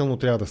внимателно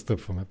трябва да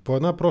стъпваме. По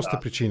една проста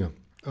причина.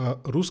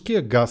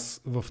 Руския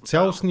газ в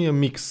цялостния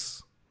микс,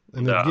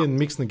 енергиен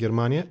микс на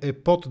Германия е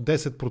под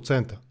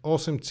 10%.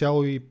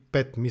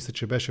 8,5 мисля,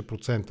 че беше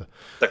процента.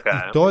 Така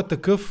е. И той е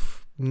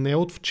такъв не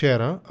от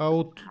вчера,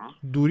 а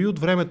дори от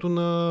времето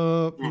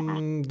на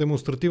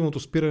демонстративното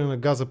спиране на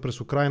газа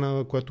през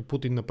Украйна, което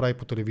Путин направи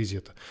по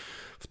телевизията.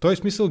 В този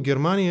смисъл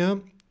Германия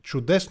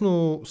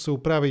чудесно се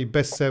оправя и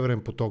без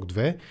Северен поток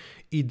 2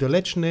 и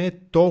далеч не е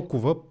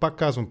толкова, пак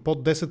казвам,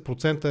 под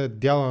 10% е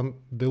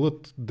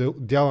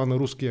дяла на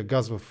руския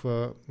газ в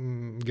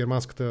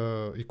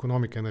германската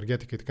икономика,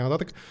 енергетика и така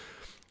нататък,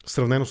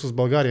 сравнено с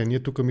България.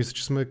 Ние тук мисля,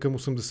 че сме към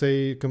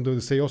 80, към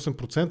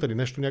 98% или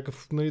нещо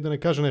някакъв, нали, да не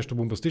кажа нещо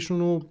бомбастично,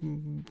 но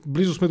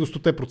близо сме до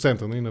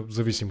 100%, нали, на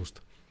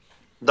зависимост.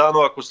 Да, но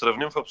ако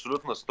сравним в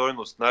абсолютна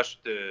стойност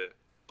нашите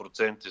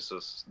проценти с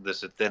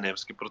 10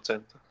 немски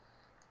процента.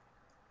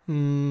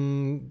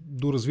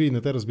 Доразви,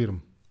 не те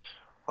разбирам.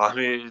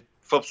 Ами,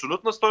 в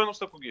абсолютна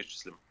стойност, ако ги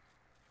изчислим.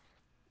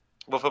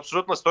 В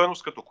абсолютна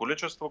стойност като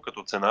количество,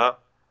 като цена.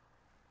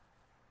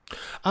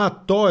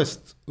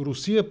 Тоест,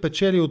 Русия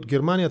печели от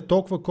Германия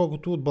толкова,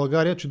 колкото от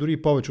България, че дори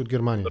и повече от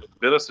Германия.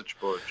 Разбира се, че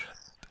повече.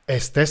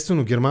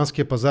 Естествено,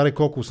 германския пазар е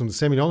колко?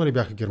 80 милиона ли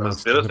бяха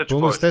германски? Разбира се, че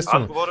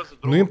естествено.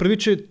 Но имам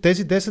предвид, че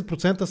тези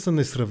 10% са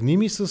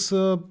несравними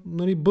с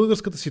нали,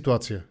 българската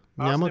ситуация.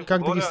 Няма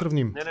как да ги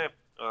сравним. Не,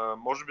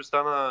 може би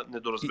стана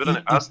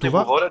недоразбиране. Аз не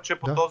говоря, че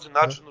по този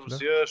начин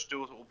Русия ще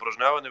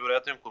упражнява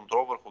невероятен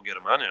контрол върху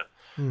Германия.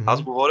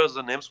 Аз говоря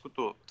за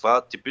немското,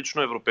 това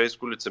типично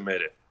европейско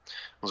лицемерие.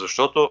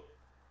 Защото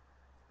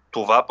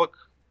това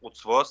пък от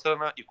своя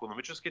страна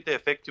икономическите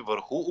ефекти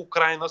върху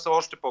Украйна са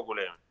още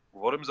по-големи.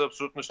 Говорим за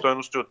абсолютни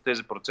стойности от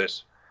тези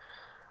процеси.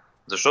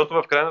 Защото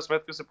в крайна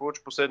сметка се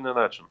получи последния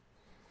начин.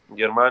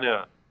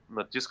 Германия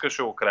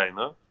натискаше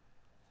Украйна,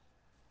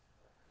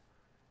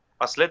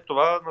 а след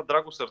това на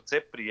драго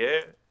сърце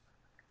прие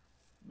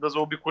да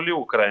заобиколи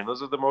Украйна,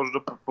 за да може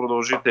да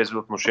продължи тези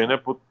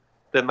отношения по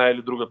една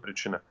или друга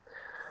причина.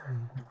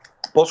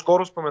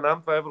 По-скоро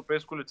споменам това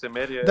европейско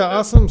лицемерие. Да,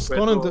 аз съм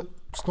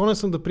склонен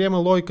съм да приема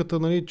логиката,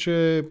 нали,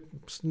 че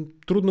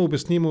трудно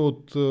обяснимо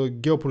от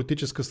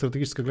геополитическа,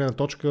 стратегическа гледна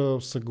точка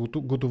са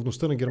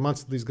готовността на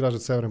германците да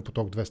изграждат Северен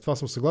поток 2. С това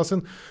съм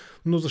съгласен,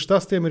 но за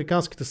щастие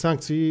американските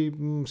санкции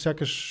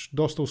сякаш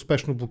доста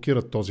успешно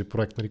блокират този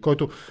проект, нали,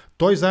 който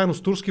той заедно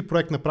с турски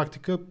проект на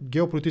практика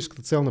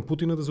геополитическата цел на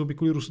Путин е да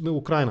заобиколи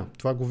Украйна.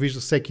 Това го вижда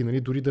всеки,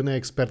 нали, дори да не е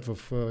експерт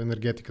в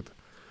енергетиката.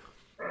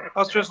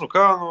 Аз честно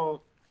казвам,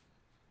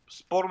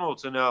 спорно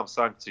оценявам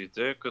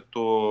санкциите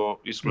като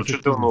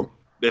изключително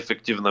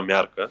ефективна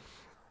мярка,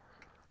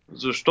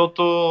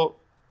 защото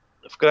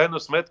в крайна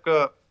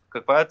сметка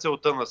каква е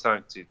целта на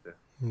санкциите?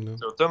 Да.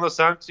 Целта на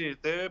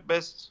санкциите е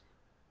без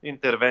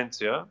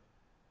интервенция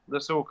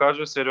да се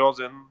окаже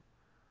сериозен,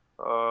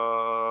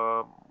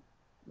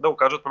 да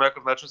окажат по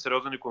някакъв начин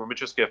сериозен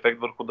икономически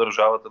ефект върху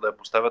държавата, да я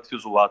поставят в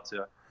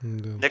изолация.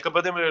 Да. Нека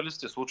бъдем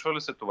реалисти, случва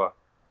ли се това?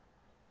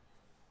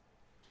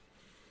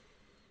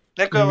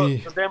 Нека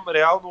дадем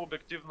реално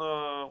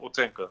обективна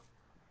оценка.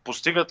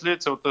 Постигат ли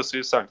целта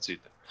си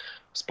санкциите?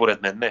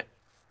 Според мен не.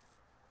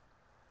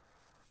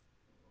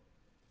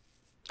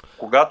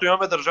 Когато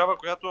имаме държава,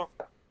 която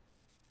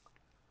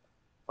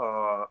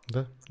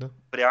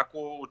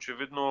пряко,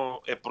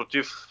 очевидно е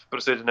против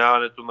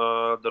присъединяването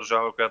на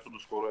държава, която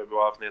доскоро е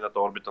била в нейната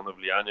орбита на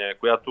влияние,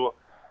 която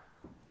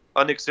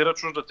анексира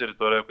чужда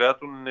територия,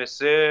 която не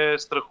се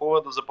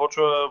страхува да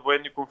започва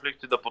военни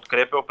конфликти, да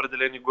подкрепя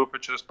определени групи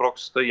чрез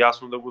проксита,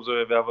 ясно да го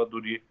заявява,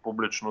 дори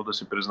публично да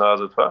си признава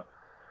за това.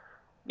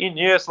 И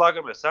ние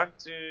слагаме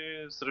санкции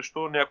срещу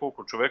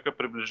няколко човека,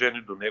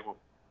 приближени до него,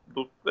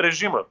 до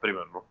режима,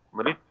 примерно.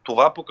 Нали?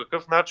 Това по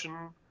какъв начин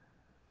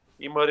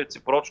има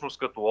реципрочност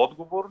като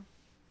отговор,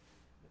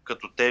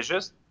 като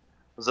тежест,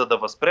 за да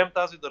възпрем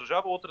тази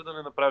държава, утре да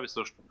не направи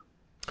същото.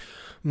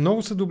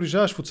 Много се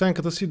доближаваш в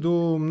оценката си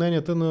до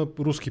мненията на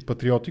руски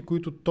патриоти,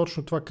 които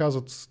точно това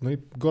казват, нали,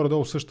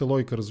 горе-долу същата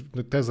логика,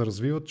 теза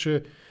развиват,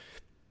 че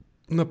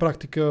на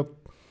практика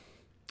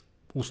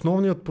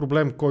основният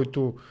проблем,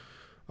 който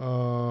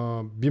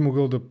би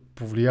могъл да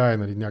повлияе,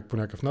 нали, по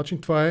някакъв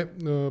начин, това е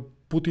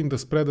Путин да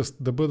спре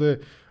да бъде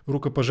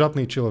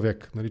рукопожатен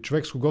човек, нали,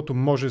 човек с когото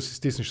може да си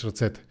стиснеш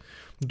ръцете.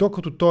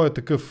 Докато той е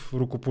такъв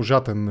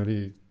рукопожатен,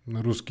 нали,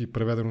 на руски,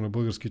 преведено на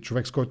български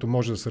човек, с който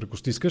може да се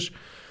ръкостискаш,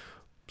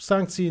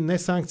 санкции, не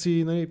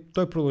санкции, нали,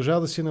 той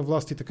продължава да си на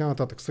власт и така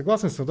нататък.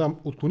 Съгласен съм, да,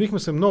 отклонихме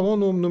се много,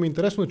 но ми е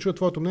интересно да чуя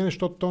твоето мнение,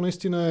 защото то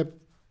наистина е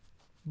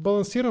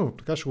балансирано,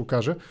 така ще го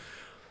кажа.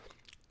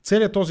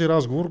 Целият този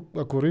разговор,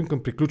 ако вървим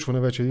към приключване,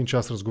 вече 1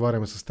 час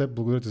разговаряме с теб,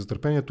 благодаря ти за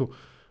търпението,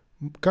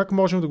 как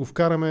можем да го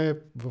вкараме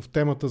в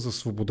темата за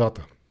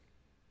свободата?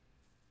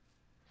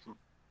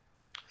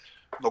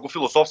 Много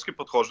философски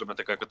подхождаме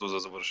така като за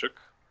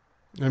завършък.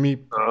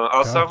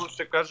 Аз само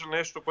ще кажа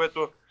нещо,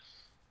 което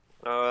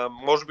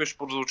може би ще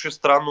прозвучи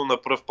странно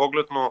на пръв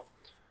поглед, но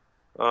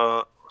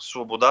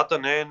свободата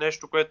не е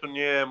нещо, което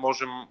ние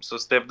можем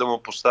с теб да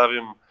му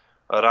поставим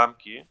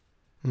рамки.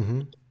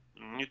 Mm-hmm.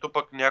 Нито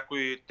пък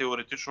някой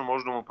теоретично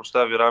може да му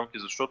постави рамки,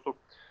 защото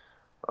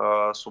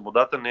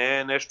свободата не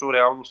е нещо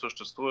реално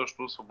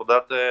съществуващо.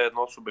 Свободата е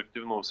едно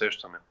субективно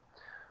усещане.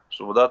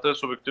 Свободата е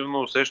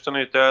субективно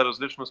усещане и тя е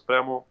различна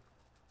спрямо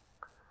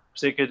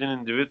всеки един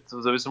индивид,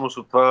 в зависимост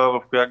от това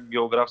в коя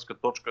географска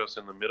точка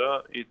се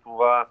намира и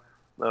това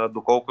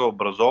доколко е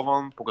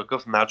образован, по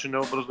какъв начин е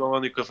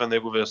образован и какъв е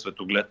неговия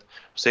светоглед.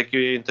 Всеки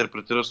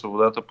интерпретира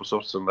свободата по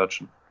собствен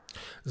начин.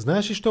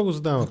 Знаеш ли, що го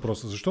задавам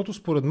въпроса? Защото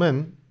според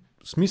мен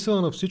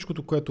смисъла на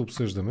всичкото, което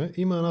обсъждаме,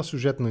 има една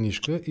сюжетна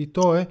нишка и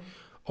то е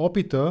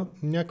опита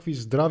някакви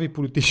здрави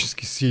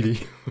политически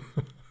сили,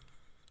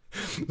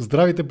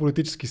 здравите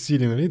политически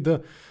сили, нали,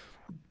 да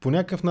по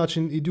някакъв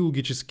начин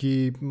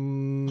идеологически,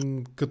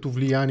 като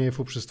влияние в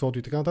обществото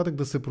и така нататък,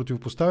 да се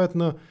противопоставят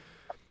на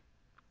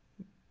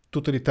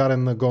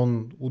тоталитарен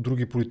нагон от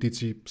други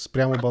политици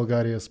спрямо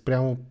България,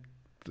 спрямо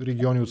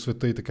региони от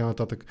света и така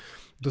нататък.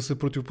 Да се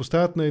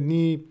противопоставят на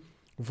едни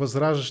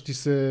възраждащи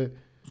се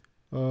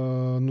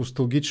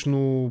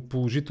носталгично,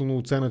 положително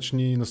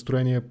оценъчни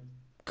настроения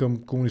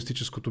към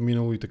комунистическото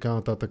минало и така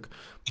нататък.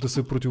 Да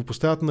се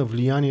противопоставят на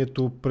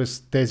влиянието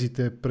през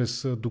тезите,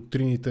 през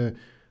доктрините,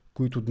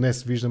 които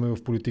днес виждаме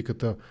в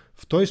политиката.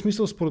 В този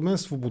смисъл, според мен,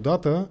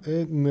 свободата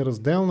е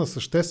неразделна,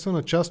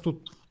 съществена част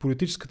от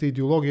политическата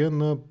идеология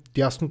на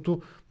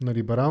дясното, на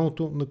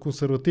либералното, на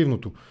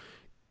консервативното.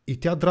 И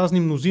тя дразни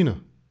мнозина.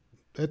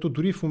 Ето,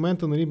 дори в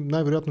момента, нали,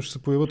 най-вероятно ще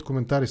се появят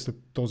коментари след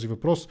този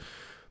въпрос.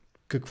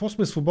 Какво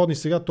сме свободни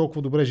сега,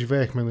 толкова добре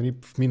живеехме, нали,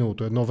 в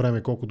миналото, едно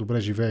време колко добре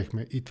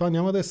живеехме. И това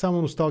няма да е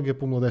само носталгия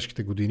по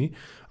младежките години,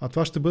 а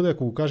това ще бъде,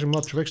 ако го кажем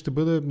млад човек, ще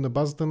бъде на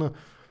базата на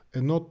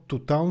едно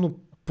тотално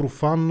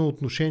профанно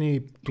отношение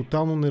и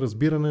тотално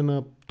неразбиране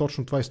на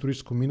точно това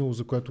историческо минало,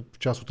 за което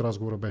част от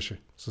разговора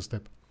беше с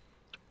теб.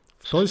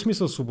 В този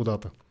смисъл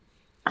свободата.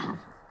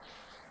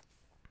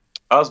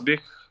 Аз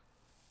бих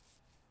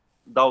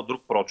дал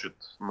друг прочит.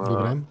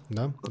 Добре,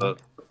 да.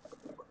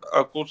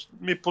 Ако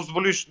ми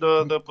позволиш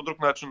да по друг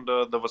начин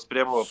да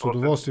възприема въпроса. С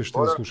удоволствие ще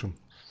да слушам.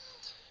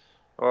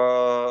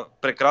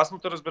 Прекрасно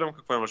те разбирам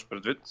какво имаш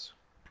предвид,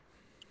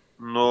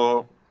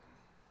 но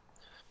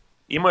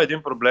има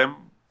един проблем,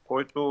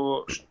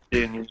 който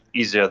ще ни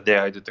изяде,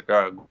 айде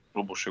така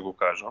грубо ще го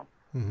кажа.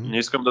 Не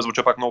искам да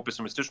звуча пак много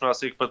песимистично, аз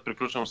всеки път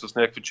приключвам с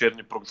някакви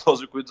черни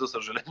прогнози, които за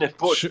съжаление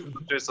повечето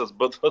случаи се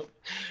сбъдват.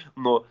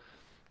 Но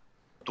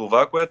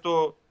това,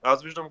 което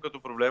аз виждам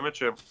като проблем е,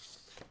 че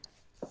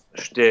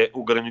ще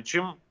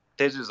ограничим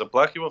тези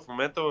заплахи в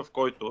момента, в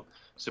който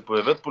се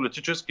появят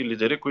политически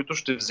лидери, които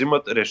ще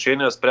взимат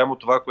решения спрямо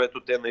това,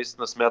 което те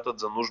наистина смятат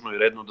за нужно и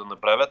редно да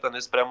направят, а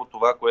не спрямо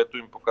това, което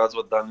им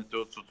показват данните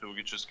от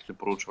социологическите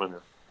проучвания.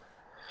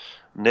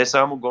 Не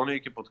само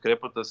гонейки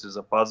подкрепата си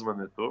за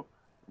пазването,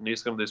 не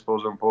искам да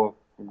използвам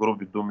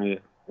по-груби думи,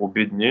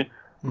 обидни,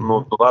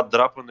 но това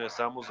драпане е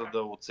само за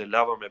да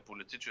оцеляваме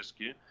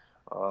политически,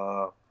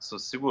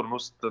 със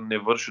сигурност не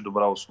върши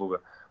добра услуга.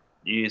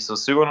 И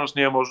със сигурност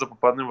ние може да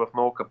попаднем в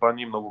много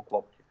капани и много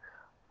клопки.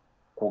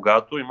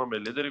 Когато имаме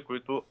лидери,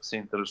 които се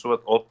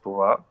интересуват от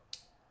това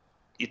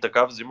и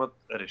така взимат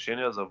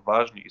решения за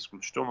важни,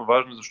 изключително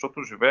важни,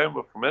 защото живеем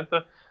в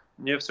момента,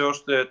 ние все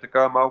още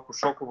така малко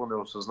шоково не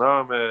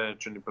осъзнаваме,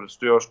 че ни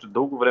предстои още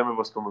дълго време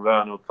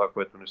възстановяване от това,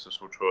 което ни се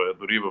случва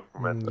дори в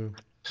момента.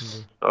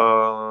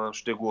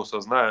 Ще го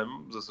осъзнаем,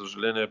 за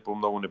съжаление, по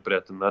много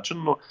неприятен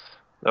начин, но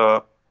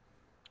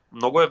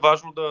много е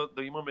важно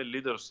да имаме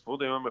лидерство,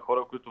 да имаме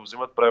хора, които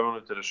взимат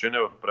правилните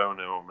решения в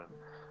правилния момент.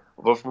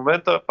 В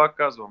момента, пак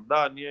казвам,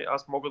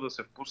 аз мога да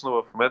се впусна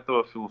в момента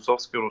в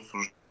философски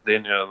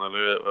разсуждения,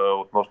 нали,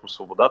 относно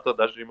свободата,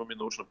 даже имам и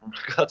научна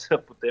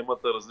публикация по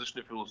темата,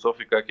 различни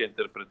философи как я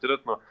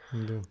интерпретират, но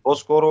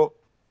по-скоро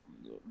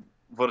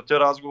въртя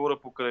разговора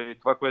покрай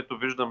това, което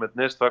виждаме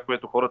днес, това,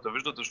 което хората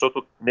виждат,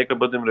 защото нека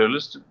бъдем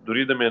реалисти,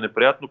 дори да ми е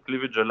неприятно,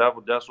 кливидже,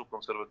 ляво, дясно,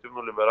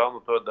 консервативно, либерално,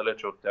 то е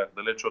далече от тях,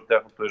 далече от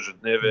тяхното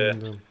ежедневие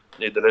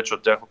и далече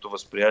от тяхното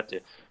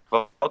възприятие.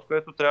 Това, от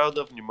което трябва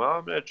да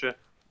внимаваме е, че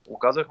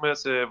оказахме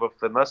се в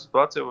една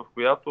ситуация, в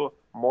която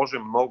може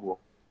много,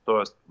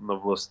 т.е. на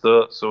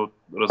властта са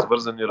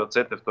развързани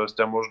ръцете, т.е.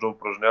 тя може да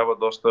упражнява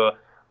доста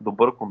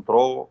добър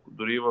контрол,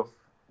 дори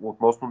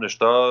относно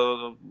неща,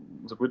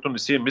 за които не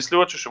си е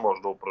мислила, че ще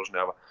може да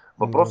упражнява.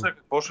 Въпросът е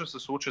какво ще се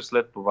случи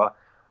след това,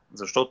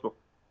 защото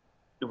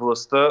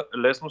властта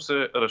лесно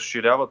се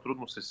разширява,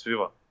 трудно се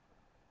свива.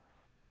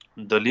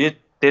 Дали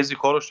тези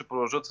хора ще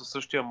продължат със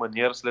същия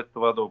маниер след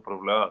това да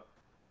управляват?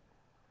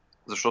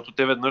 Защото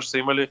те веднъж са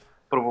имали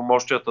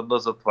правомощията да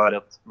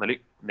затварят.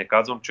 Нали? Не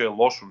казвам, че е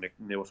лошо,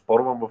 не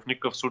оспорвам в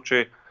никакъв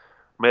случай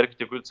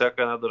мерките, които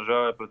всяка една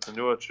държава е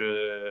преценила,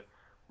 че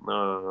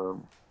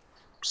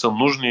са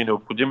нужни и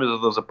необходими, за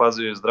да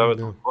запази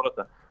здравето на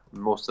хората.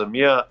 Но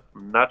самия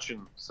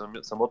начин,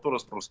 самото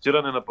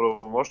разпростиране на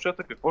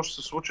правомощията, какво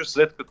ще се случи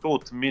след като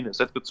отмине,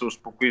 след като се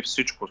успокои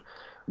всичко?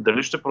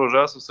 Дали ще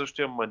продължава със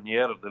същия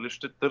маниер, дали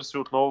ще търси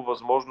отново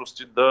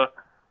възможности да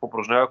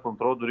упражнява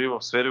контрол дори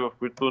в сфери, в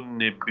които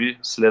не би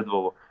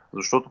следвало.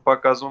 Защото,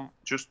 пак казвам,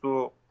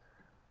 чисто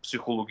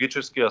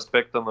психологически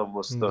аспекта на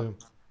властта.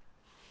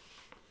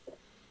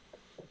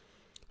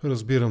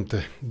 Разбирам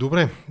те.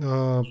 Добре,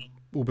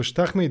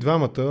 обещахме и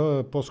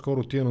двамата,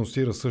 по-скоро ти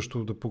анонсира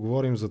също да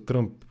поговорим за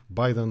Тръмп,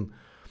 Байден.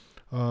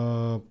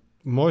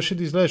 Можеш ли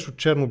да излезеш от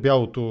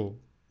черно-бялото?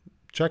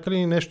 Чака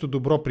ли нещо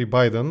добро при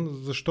Байден?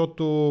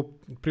 Защото,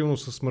 примерно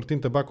с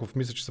Мартин Табаков,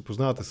 мисля, че се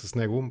познавате с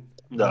него.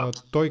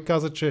 Той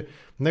каза, че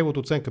неговата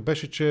оценка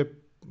беше, че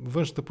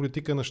външната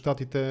политика на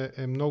щатите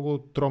е много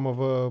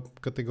тромава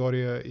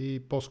категория и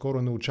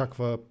по-скоро не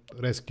очаква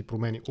резки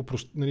промени.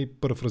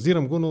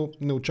 Парафразирам го, но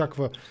не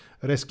очаква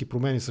резки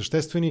промени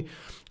съществени.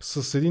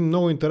 С един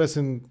много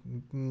интересен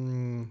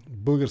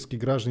български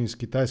гражданин с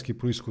китайски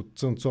произход,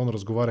 Цън Цон,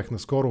 разговарях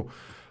наскоро.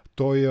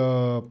 Той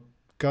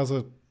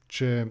каза,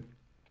 че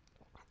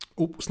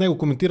с него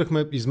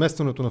коментирахме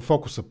изместването на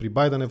фокуса. При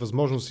Байден е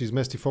възможно да се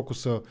измести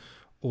фокуса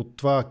от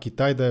това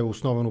Китай да е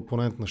основен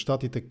опонент на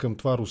щатите към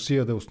това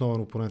Русия да е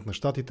основен опонент на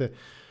щатите.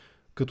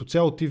 Като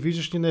цяло ти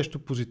виждаш ли нещо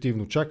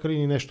позитивно? Чака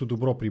ли нещо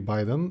добро при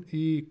Байден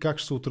и как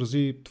ще се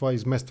отрази това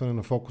изместване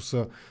на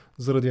фокуса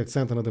заради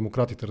акцента на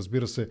демократите,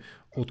 разбира се,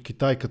 от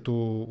Китай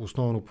като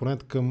основен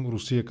опонент към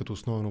Русия като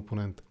основен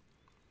опонент?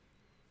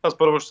 Аз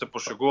първо ще се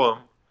пошегувам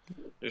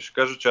и ще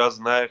кажа, че аз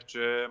знаех,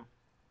 че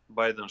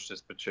Байден ще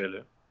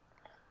спечели.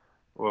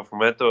 В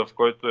момента, в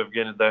който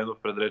Евгений Дайнов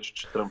предрече,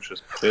 че Тръмп ще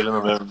спечели,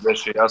 на мен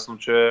беше ясно,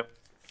 че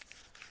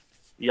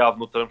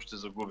явно Тръмп ще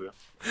загуби.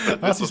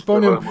 Аз си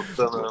спомням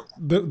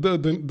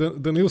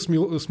Даниил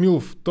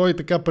Смилов, той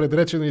така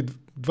предрече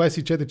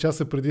 24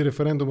 часа преди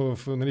референдума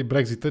в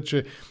Брекзита,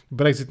 че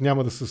Брекзит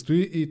няма да се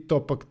състои и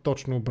то пък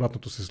точно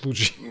обратното се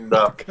случи.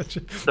 Така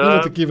че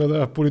има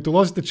такива,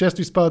 политолозите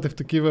често изпадате в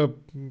такива,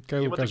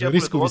 как го кажа,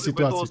 рискови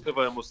ситуации. Които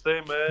успеваемостта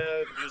им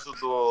е близо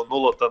до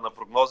нулата на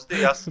прогнозите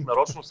и аз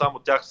нарочно само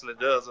тях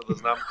следя, за да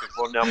знам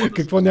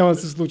какво няма да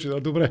се случи.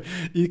 Добре.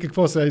 И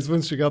какво сега,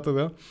 извън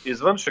шегата,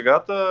 Извън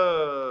шегата,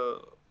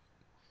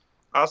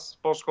 аз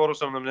по-скоро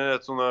съм на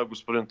мнението на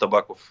господин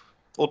Табаков.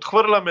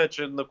 отхвърляме,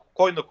 че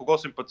кой на кого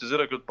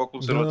симпатизира като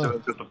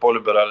по-консервативен, като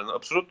по-либерален.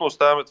 Абсолютно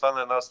оставяме това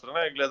на една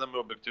страна и гледаме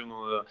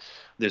обективно на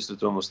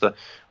действителността.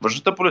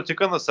 Външната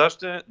политика на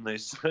САЩ е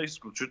наистина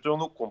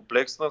изключително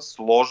комплексна,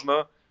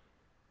 сложна,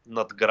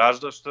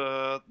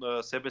 надграждаща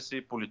себе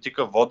си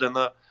политика,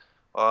 водена.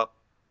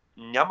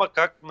 Няма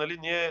как, нали,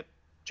 ние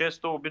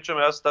често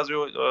обичаме, аз тази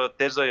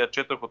теза я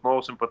четах от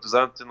много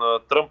симпатизанти на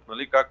Тръмп,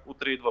 нали, как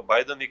утре идва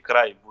Байден и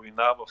край,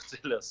 война в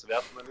целия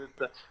свят,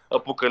 нали,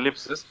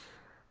 апокалипсис.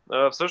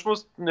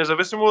 Всъщност,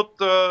 независимо от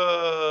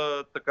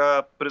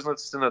така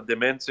признаците на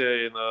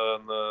деменция и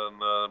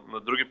на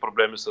други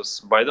проблеми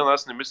с Байден,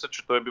 аз не мисля,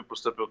 че той би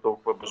постъпил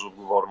толкова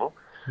безотговорно.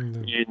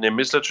 И не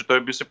мисля, че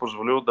той би си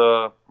позволил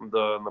да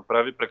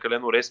направи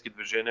прекалено резки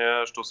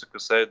движения, що се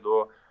касае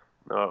до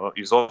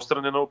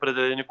изостряне на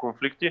определени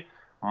конфликти.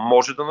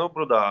 Може да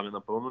наблюдаваме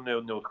напълно,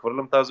 не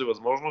отхвърлям тази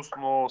възможност,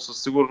 но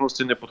със сигурност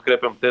и не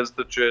подкрепям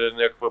тезата, че е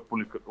някаква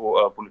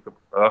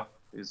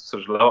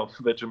съжалявам,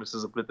 вече ми се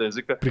заплита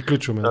езика.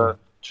 Приключваме.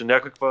 Че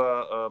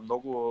някаква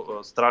много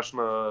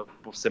страшна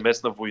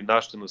повсеместна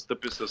война ще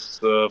настъпи с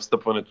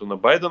встъпването на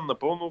Байден.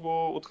 Напълно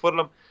го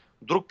отхвърлям.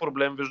 Друг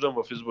проблем виждам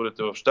в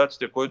изборите в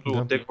Щатите, който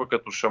отеква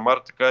като шамар,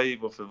 така и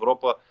в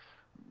Европа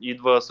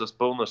идва с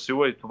пълна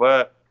сила, и това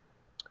е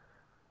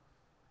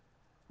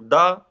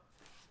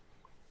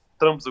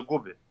Тръмп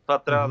загуби. Това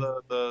трябва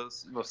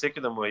на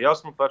всеки да му е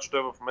ясно. Това, че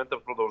той в момента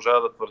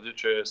продължава да твърди,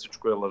 че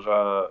всичко е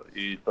лъжа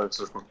и той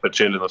всъщност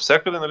печели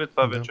навсякъде, нали?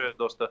 Това вече е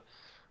доста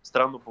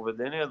странно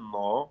поведение,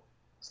 но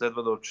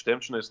следва да отчетем,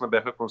 че наистина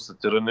бяха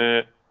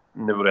констатирани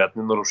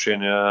невероятни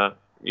нарушения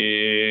и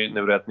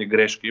невероятни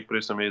грешки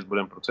при самия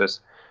изборен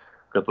процес.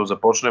 Като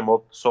започнем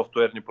от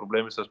софтуерни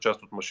проблеми с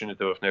част от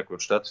машините в някои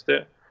от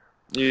щатите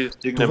и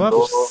стигнем това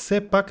до...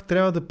 все пак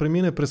трябва да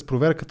премине през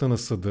проверката на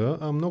съда,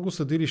 а много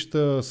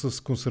съдилища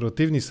с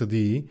консервативни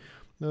съдии,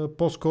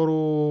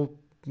 по-скоро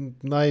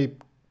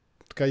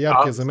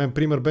яркият за мен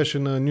пример беше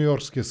на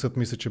Ню-Йоркския съд,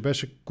 мисля, че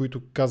беше,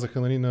 които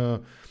казаха, нали,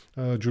 на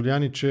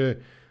Джулиани, че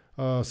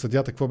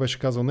съдята какво беше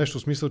казал? Нещо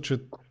в смисъл, че,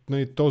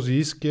 нали, този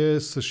иск е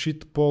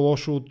съшит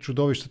по-лошо от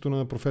чудовището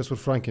на професор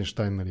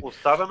Франкенщайн. Нали.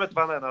 Оставяме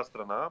това на една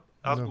страна.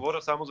 Аз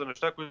говоря само за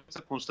неща, които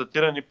са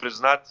констатирани,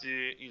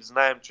 признати и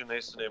знаем, че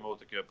наистина е имало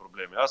такива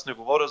проблеми. Аз не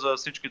говоря за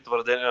всички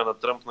твърдения на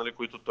Тръмп, нали,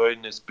 които той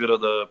не спира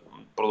да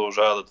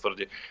продължава да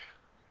твърди.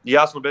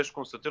 Ясно беше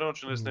констатирано,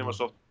 че наистина има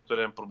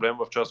софтуерен проблем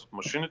в част от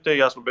машините.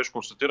 Ясно беше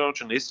констатирано,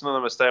 че наистина на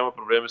места има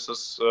проблеми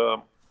с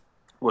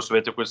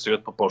гласовете, които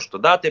стигат по почта.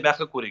 Да, те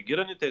бяха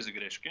коригирани тези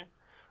грешки.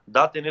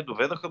 Да, те не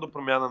доведаха до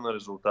промяна на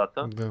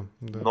резултата.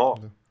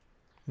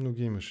 Но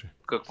ги имаше.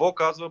 Какво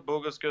казва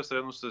българския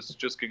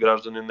средностатистически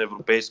гражданин на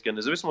европейския,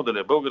 независимо дали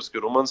е български,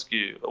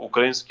 румънски,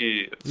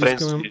 украински,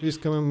 френски?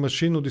 Искаме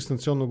машинно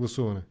дистанционно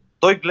гласуване.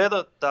 Той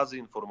гледа тази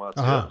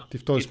информация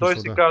и той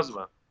си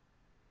казва: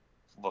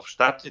 в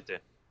щатите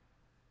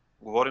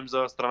говорим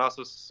за страна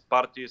с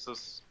партии, с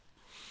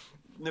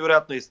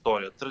невероятна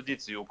история,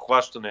 традиции,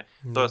 обхващане.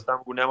 Тоест там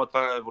го няма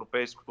това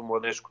европейското,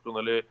 младежкото,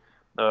 нали,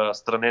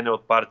 странене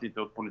от партиите,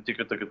 от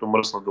политиката като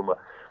мръсна дума.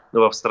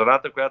 Но в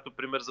страната, която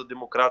пример за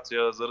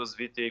демокрация, за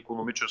развитие,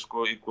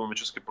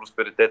 икономически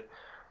просперитет,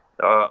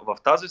 в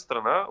тази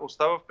страна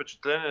остава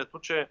впечатлението,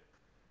 че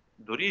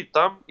дори и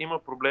там има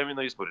проблеми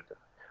на изборите.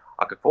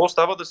 А какво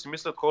остава да си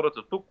мислят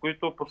хората тук,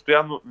 които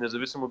постоянно,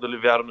 независимо дали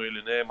вярно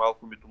или не, е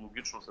малко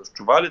митологично с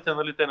чувалите,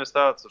 нали, те не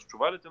стават с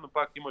чувалите, но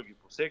пак има ги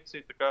по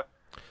секции, така,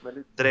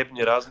 нали,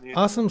 дребни разни.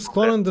 Аз съм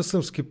склонен да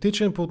съм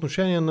скептичен по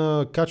отношение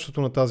на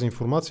качеството на тази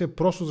информация,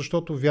 просто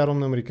защото вярвам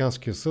на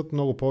американския съд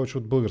много повече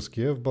от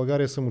българския. В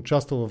България съм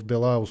участвал в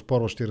дела,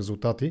 оспорващи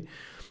резултати,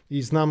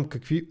 и знам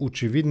какви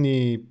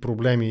очевидни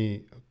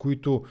проблеми,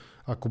 които,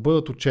 ако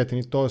бъдат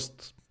отчетени, т.е.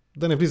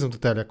 да не влизам в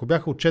детайли, ако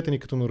бяха отчетени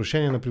като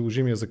нарушение на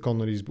приложимия закон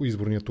на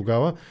изборния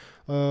тогава,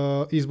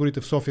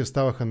 изборите в София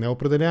ставаха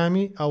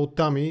неопределяеми, а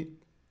оттам и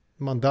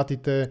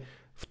мандатите,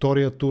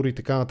 втория тур и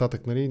така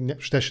нататък, нали,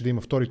 щеше да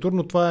има втори тур,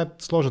 но това е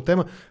сложна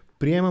тема.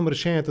 Приемам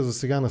решенията за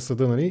сега на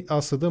съда, нали,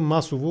 а съда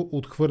масово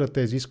отхвърля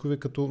тези искове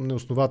като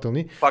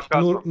неоснователни,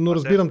 но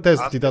разбирам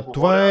тезата ти. Да,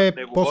 това е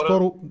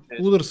по-скоро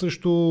удар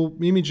срещу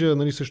имиджа,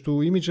 нали,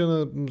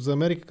 за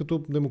Америка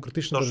като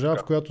демократична държава,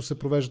 в която се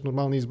провеждат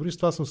нормални избори. С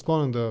това съм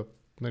склонен да...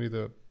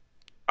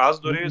 Аз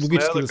дори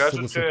смея да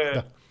кажа,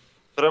 че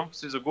Тръмп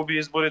си загуби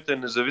изборите,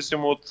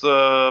 независимо от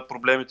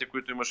проблемите,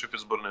 които имаше в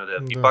изборния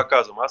ден. И пак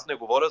казвам, аз не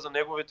говоря за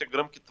неговите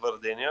гръмки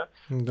твърдения,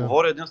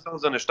 говоря единствено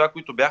за неща,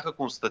 които бяха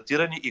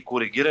констатирани и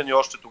коригирани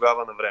още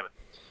тогава на време.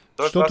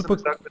 Тоест, това са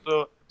неща,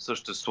 които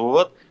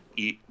съществуват,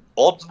 и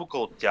отзвука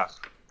от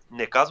тях.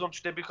 Не казвам,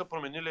 че те биха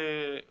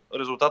променили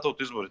резултата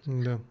от изборите.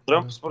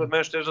 Тръмп, според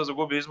мен, ще да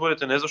загуби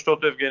изборите не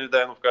защото Евгений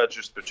Дайнов каза,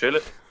 че ще спечели,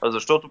 а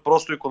защото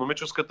просто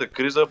икономическата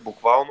криза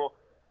буквално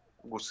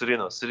го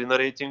срина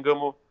рейтинга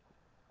му.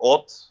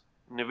 От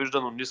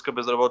невиждано ниска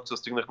безработица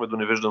стигнахме до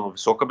невиждано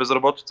висока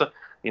безработица,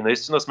 и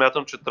наистина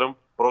смятам, че Тръмп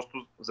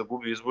просто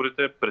загуби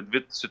изборите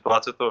предвид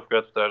ситуацията, в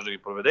която трябваше да ги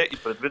проведе, и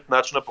предвид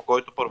начина, по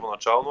който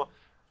първоначално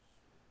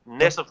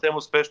не съвсем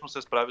успешно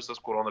се справи с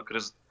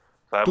коронакризата.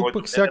 Това е Тук моето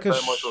пък мнение, това е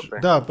сякаш... моето оценка.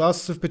 Да,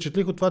 аз се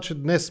впечатлих от това, че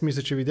днес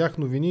мисля, че видях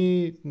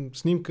новини,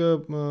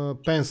 снимка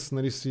Пенс,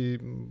 нали, си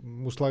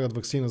му слагат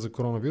ваксина за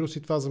коронавирус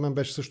и това за мен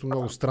беше също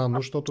много странно,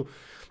 защото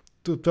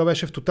това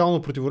беше в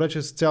тотално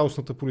противоречие с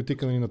цялостната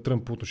политика, нали, на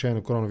Тръмп по отношение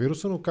на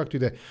коронавируса, но както и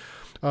да е.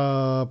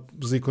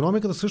 За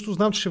икономиката също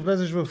знам, че ще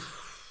влезеш в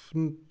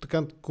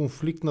така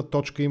конфликтна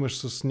точка имаш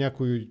с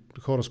някои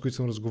хора, с които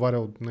съм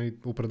разговарял, нали,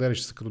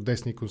 определящи се като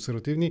десни и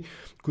консервативни,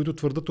 които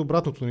твърдат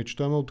обратното, нали, че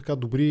той е имал така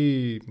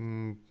добри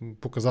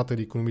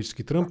показатели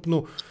икономически Тръмп,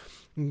 но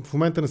в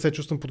момента не се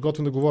чувствам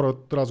подготвен да говоря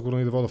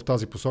разговора и да вода в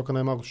тази посока,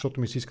 най-малко,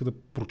 защото ми се иска да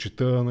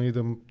прочета, нали,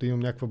 да имам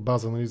някаква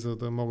база, нали, за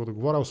да мога да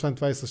говоря. Освен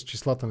това и с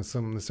числата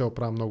не се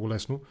оправя много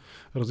лесно.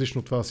 Различно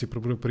от това да си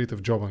преброя парите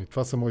в джоба ни.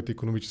 Това са моята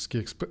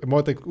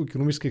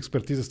икономическа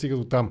експертиза стига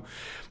до там.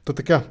 Та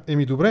така,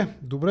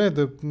 добре,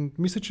 да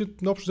мисля, че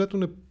общо взето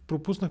не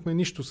пропуснахме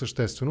нищо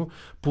съществено.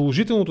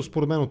 Положителното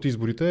според мен от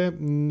изборите е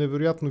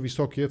невероятно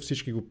високия,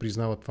 всички го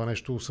признават това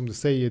нещо,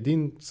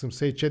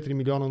 81-74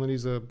 милиона, нали,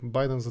 за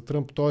Байден, за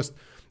Тръмп, т.е.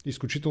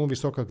 изключително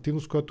висока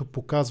активност, която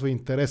показва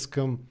интерес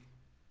към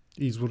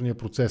изборния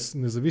процес.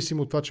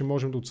 Независимо от това, че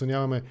можем да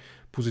оценяваме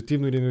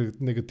позитивно или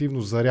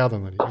негативно заряда,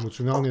 нали,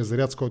 емоционалния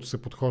заряд, с който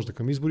се подхожда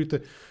към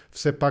изборите,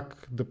 все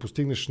пак да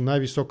постигнеш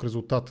най-висок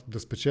резултат, да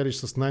спечелиш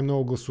с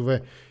най-много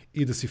гласове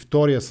и да си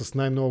втория с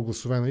най-много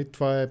гласове, нали,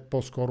 това е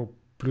по-скоро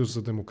плюс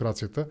за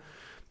демокрацията.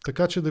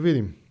 Така че да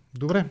видим.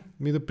 Добре,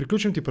 да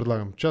приключим, ти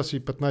предлагам. Час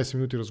и 15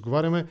 минути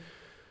разговаряме.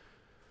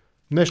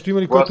 Нещо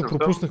има ли, което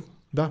пропуснах?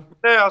 Да.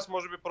 Не, аз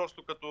може би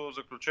просто като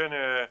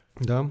заключение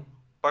да.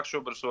 Пак ще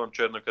обрисувам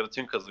черна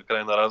картинка за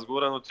край на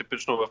разговора, но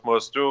типично в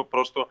моя стил.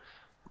 Просто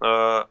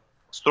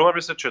струва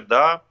ми се, че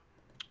да,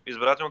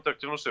 избирателната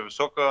активност е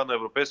висока на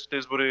европейските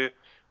избори.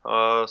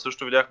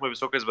 Също видяхме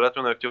висока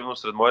избирателна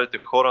активност сред младите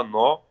хора,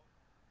 но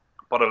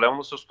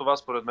паралелно с това,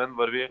 според мен,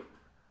 върви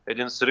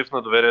един срив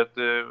на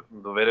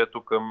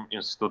доверието към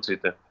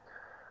институциите,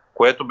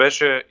 което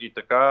беше и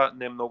така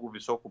не много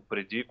високо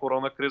преди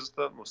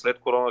коронакризата, но след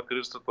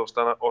коронакризата то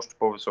стана още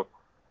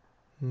по-високо.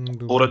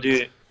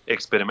 Поради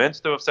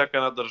експериментите във всяка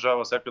една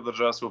държава, всяка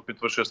държава се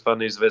опитваше с това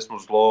неизвестно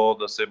зло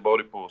да се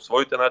бори по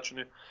своите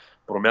начини,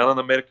 промяна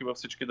на мерки във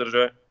всички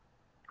държави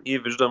и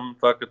виждам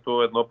това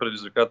като едно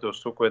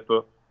предизвикателство,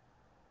 което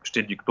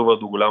ще диктува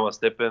до голяма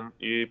степен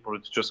и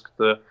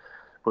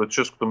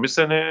политическото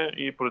мислене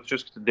и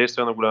политическите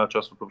действия на голяма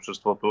част от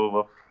обществото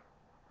в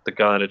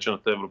така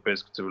наречената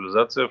европейска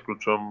цивилизация.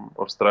 Включвам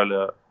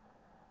Австралия,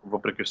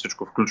 въпреки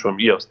всичко включвам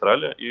и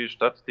Австралия, и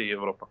Щатите, и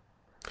Европа.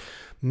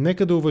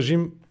 Нека да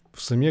уважим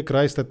в самия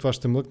край, след това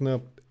ще млъкна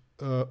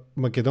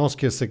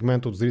македонския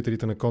сегмент от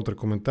зрителите на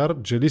Контракоментар.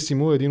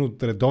 Джалисимо, един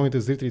от редовните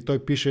зрители,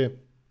 той пише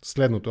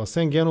следното.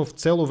 Асен Генов,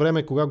 цело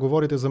време, кога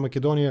говорите за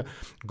Македония,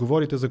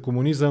 говорите за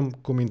комунизъм,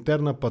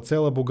 коминтерна, па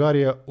цела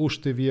България,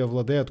 уще ви я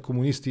владеят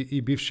комунисти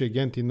и бивши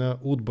агенти на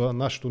УДБА.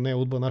 Нашето не е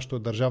УДБА, нашето е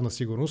държавна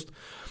сигурност.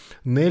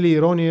 Не е ли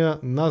ирония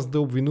нас да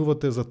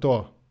обвинувате за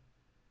това?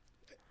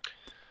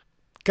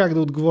 Как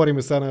да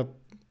отговорим сега на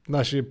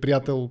нашия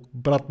приятел,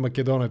 брат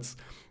македонец?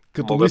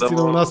 Като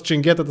наистина у нас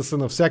ченгетата са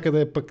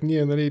навсякъде, пък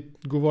ние, нали,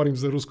 говорим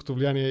за руското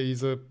влияние и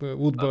за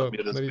УДБА.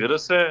 Разбира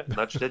се,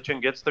 значи те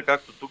ченгетата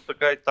както тук,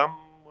 така и там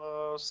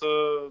са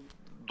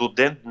до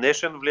ден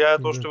днешен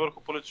влияят още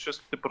върху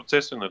политическите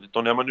процеси. Нали?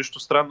 То няма нищо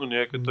странно,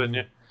 ние като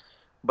едни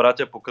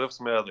братя по кръв,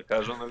 смея да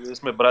кажа, нали?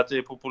 Сме братя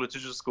и по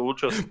политическа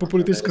участ. По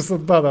политическа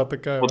съдба, да,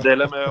 така е.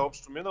 Поделяме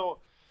общо минало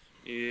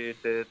и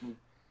те...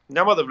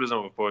 Няма да влизам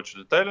в повече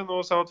детайли,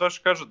 но само това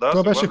ще кажа. Да,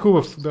 това беше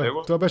хубав,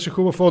 това беше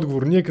хубав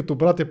отговор. Ние като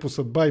братя по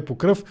съдба и по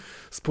кръв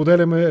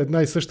споделяме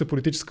една и съща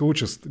политическа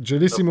участ.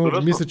 Джалисимо,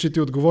 мисля, че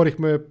ти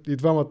отговорихме и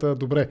двамата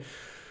добре.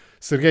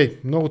 Сергей,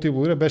 много ти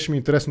благодаря. Беше ми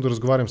интересно да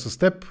разговарям с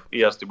теб.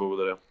 И аз ти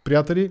благодаря.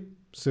 Приятели,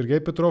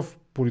 Сергей Петров,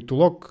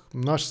 политолог,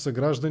 наш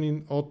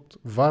съгражданин от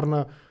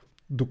Варна,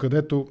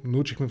 докъдето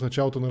научихме в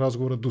началото на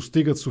разговора,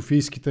 достигат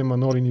софийските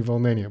манолини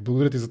вълнения.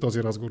 Благодаря ти за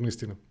този разговор,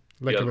 наистина.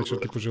 Лека вечер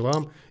ти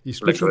пожелавам.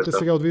 Изключвам те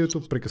сега от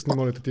видеото, прекъсни,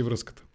 моля ти връзката.